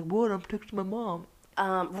phone and like, what? I'm texting my mom.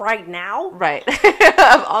 Right now? Right.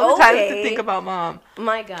 Of all the times to Okay. think about mom.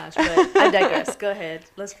 My gosh, but I digress. Go ahead.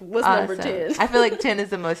 What's number 10? I feel like 10 is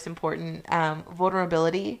the most important.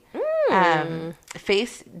 Vulnerability.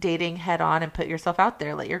 Face dating head on and put yourself out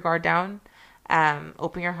there. Let your guard down.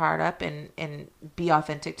 Open your heart up and be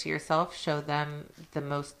authentic to yourself. Show them the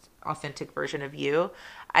most authentic version of you.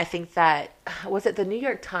 I think that, was it the New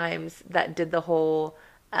York Times that did the whole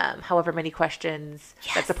however many questions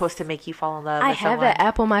that's supposed to make you fall in love I with have someone? that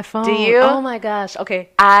app on my phone. Do you? Oh my gosh. Okay.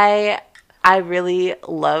 I really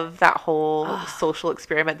love that whole social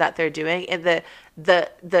experiment that they're doing, and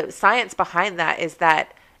the science behind that is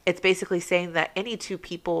that it's basically saying that any 2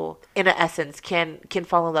 people, in essence, can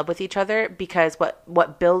fall in love with each other because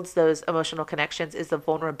what builds those emotional connections is the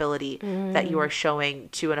vulnerability that you are showing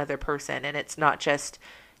to another person, and it's not just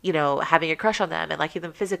having a crush on them and liking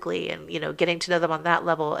them physically and getting to know them on that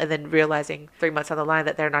level, and then realizing 3 months down the line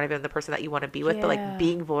that they're not even the person that you want to be with, but like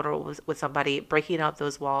being vulnerable with somebody, breaking out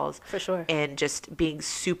those walls, For sure. and just being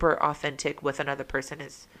super authentic with another person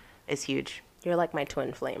is huge. You're like my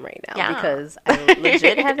twin flame right now Yeah. because I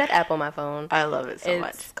legit have that app on my phone. I love it so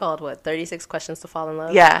much. It's called 36 Questions to Fall in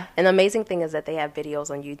Love? Yeah. And the amazing thing is that they have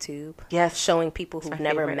videos on YouTube. Yes. Showing people who've my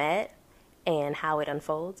never favorite. met and how it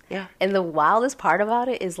unfolds. Yeah. And the wildest part about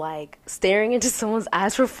it is like staring into someone's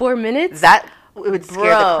eyes for 4 minutes. That would scare the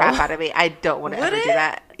Bro. crap out of me. I don't want to Would ever do it?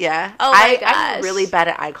 that. Yeah. Oh my I'm gosh. really bad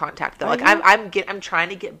at eye contact though. Like I'm trying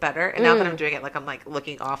to get better, and now that I'm doing it, like I'm like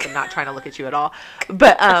looking off and not trying to look at you at all.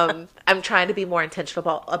 But I'm trying to be more intentional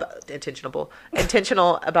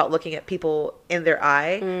about looking at people in their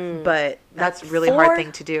eye. But that's a really 4 hard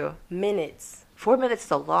thing to do. minutes. 4 minutes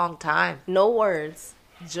is a long time. No words.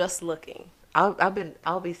 Just looking.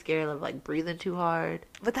 I'll be scared of like breathing too hard.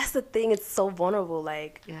 But that's the thing. It's so vulnerable.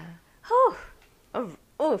 Like, Yeah.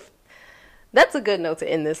 oof. That's a good note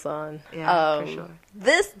to end this on. Yeah, for sure.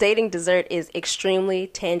 This dating dessert is extremely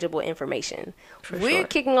tangible information. We're sure.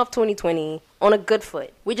 kicking off 2020 on a good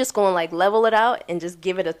foot. We're just going to like level it out and just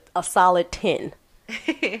give it a solid 10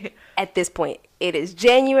 at this point. It is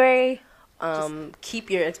January. Keep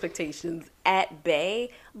your expectations at bay,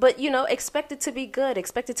 but expect it to be good,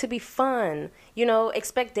 expect it to be fun,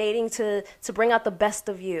 expect dating to bring out the best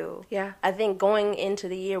of you. Yeah. I think going into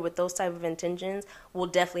the year with those type of intentions will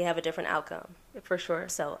definitely have a different outcome. For sure.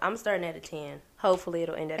 So I'm starting at a 10. Hopefully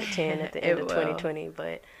it'll end at a 10 at the end It of will. 2020,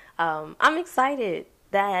 but I'm excited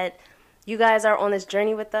that you guys are on this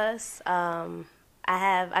journey with us.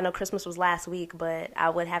 I know Christmas was last week, but I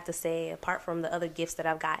would have to say, apart from the other gifts that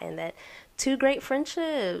I've gotten, that 2 great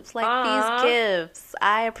friendships, like Aw. these gifts.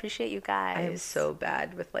 I appreciate you guys. I am so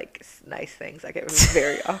bad with like nice things. I get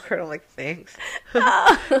very awkward. I'm like, thanks.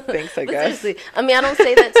 Thanks, I But guess. seriously, I mean, I don't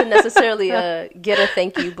say that to necessarily get a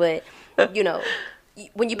thank you, but you know,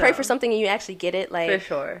 when you pray for something and you actually get it, like, For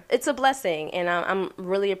sure. it's a blessing. And I'm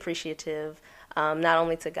really appreciative, not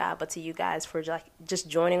only to God, but to you guys for just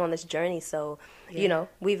joining on this journey. So, you know,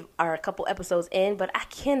 we are a couple episodes in, but I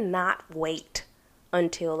cannot wait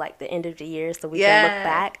until like the end of the year so we can look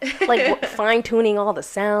back, like fine tuning all the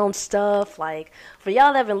sound stuff. Like, for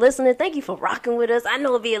y'all that have been listening, thank you for rocking with us. I know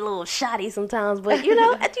it'll be a little shoddy sometimes, but you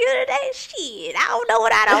know, at the end of the day, shit, I don't know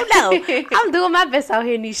what I don't know. I'm doing my best out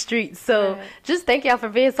here in these streets. So just thank y'all for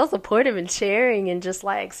being so supportive and sharing and just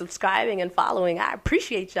like subscribing and following. I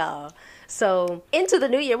appreciate y'all. So into the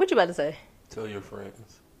new year, what you about to say? Tell your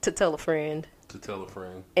friends. To tell a friend. To tell a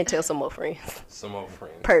friend. And tell some more friends. Some more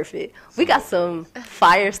friends. Perfect. We got some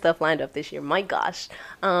fire stuff lined up this year. My gosh.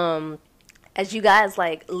 As you guys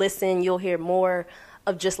like listen, you'll hear more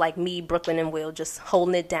of just like me, Brooklyn, and Will just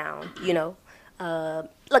holding it down, you know.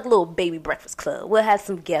 Like a little baby breakfast club. We'll have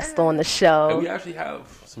some guests on the show. And we actually have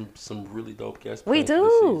some really dope guests. We do.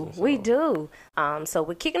 Season, so. We do. So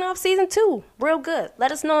we're kicking off season 2 real good.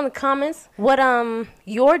 Let us know in the comments what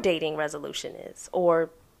your dating resolution is,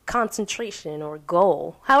 or concentration, or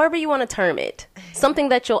goal, however you want to term it. Something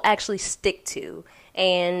that you'll actually stick to.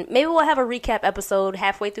 And maybe we'll have a recap episode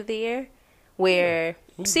halfway through the year where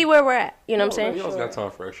see where we're at. You know what I'm saying? You always got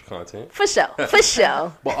time for extra content. For sure. For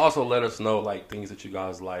sure. But also let us know like things that you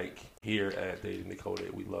guys like here at Dating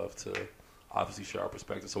Decoded. We love to obviously share our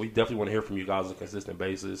perspective. So we definitely want to hear from you guys on a consistent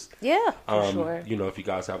basis. Yeah, for sure. You know, if you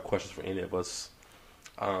guys have questions for any of us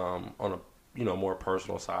on a more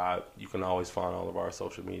personal side, you can always find all of our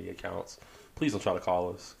social media accounts. Please don't try to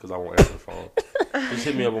call us because I won't answer the phone. Just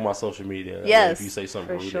hit me up on my social media. Yes, if you say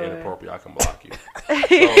something rude and inappropriate, I can block you.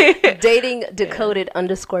 So, Dating Decoded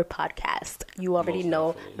 _ podcast. You already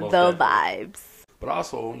know the vibes. But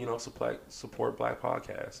also, support Black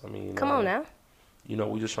podcasts. I mean, come on now.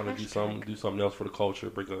 We're just trying to do something else for the culture,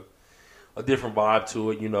 bring a different vibe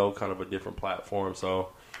to it. Kind of a different platform. So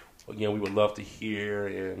again, we would love to hear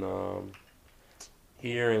and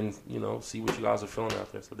see what you guys are feeling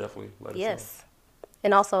out there. So definitely let us know. Yes.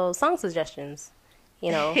 And also song suggestions.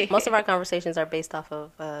 Most of our conversations are based off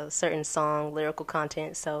of a certain song, lyrical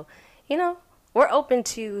content. So, we're open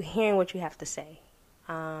to hearing what you have to say.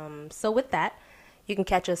 So with that, you can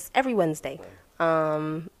catch us every Wednesday.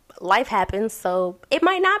 Life happens, so it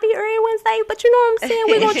might not be every Wednesday, but you know what I'm saying?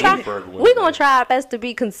 We're gonna try our best to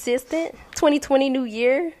be consistent. 2020 new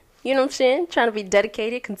year. You know what I'm saying? Trying to be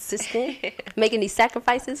dedicated, consistent, making these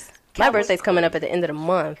sacrifices. My birthday's coming up at the end of the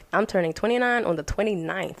month. I'm turning 29 on the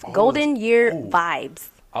 29th. Golden year vibes.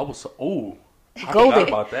 I forgot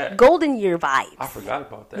about that. Golden year vibes. I forgot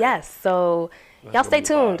about that. Yes. So y'all stay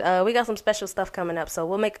tuned. We got some special stuff coming up. So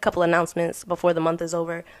we'll make a couple announcements before the month is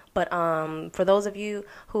over. But for those of you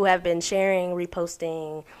who have been sharing,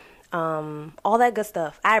 reposting, all that good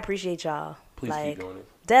stuff, I appreciate y'all. Please keep doing it.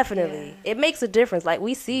 Definitely. Yeah. It makes a difference. Like,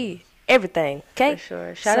 we see everything. Okay? For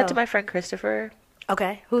sure. Shout out to my friend Christopher.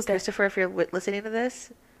 Okay. Who's that? Christopher, if you're listening to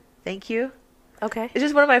this, thank you. Okay. It's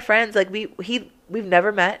just one of my friends. Like, we've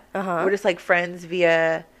never met. We're just like friends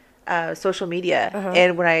via social media.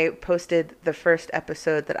 And when I posted the first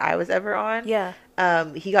episode that I was ever on,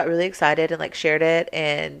 he got really excited and like shared it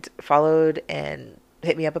and followed and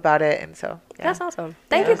hit me up about it. And so that's awesome.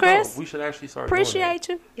 Thank you, Chris. We should actually start appreciate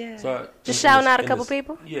doing you. Yeah. So, just shouting out a couple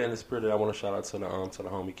people. Yeah, in the spirit, I want to shout out to the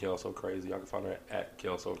homie Kel So Crazy. Y'all can find her at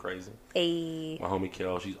Kel So Crazy. Hey. My homie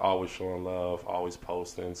Kel, she's always showing love, always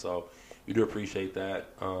posting. So we do appreciate that.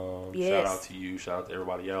 Shout out to you. Shout out to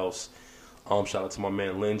everybody else. Shout out to my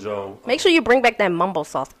man Linjo. Make sure you bring back that mumbo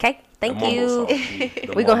sauce, okay? Thank you.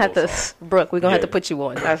 We're going to have to, Brooke, we're going to have to put you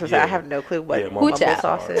on. I was going to say, I have no clue what mumbo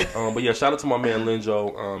sauce is. But yeah, shout out to my man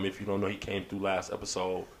Linjo. If you don't know, he came through last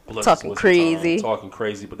episode. Talking crazy. Talking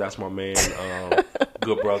crazy, but that's my man.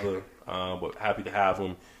 Good brother. But happy to have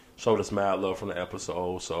him. Showed us mad love from the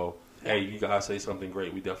episode. So, hey, you guys say something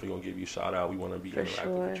great. We definitely going to give you a shout out. We want to be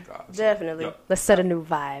interactive with you guys. Definitely. Yep. Let's set a new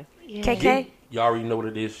vibe. Yeah. KK? Y'all already know what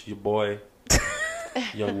it is. Your boy,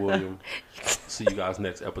 Young William. See you guys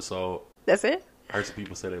next episode. That's it? I heard some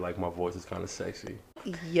people say they like my voice is kind of sexy.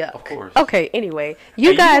 Yeah. Of course. Okay, anyway.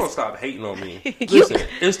 You guys. You're going to stop hating on me. Listen,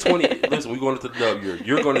 it's 20. Listen, we're going into the dub year.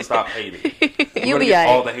 You're going to stop hating. You'll be all right.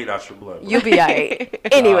 All the hate out your blood. You'll be all right.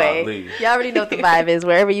 Anyway, y'all already know what the vibe is.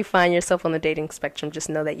 Wherever you find yourself on the dating spectrum, just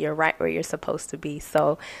know that you're right where you're supposed to be.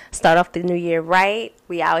 So start off the new year right.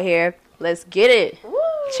 We out here. Let's get it. Woo.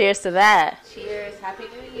 Cheers to that. Cheers. Happy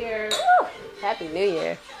New Year. Woo. Happy New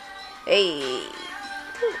Year. Hey.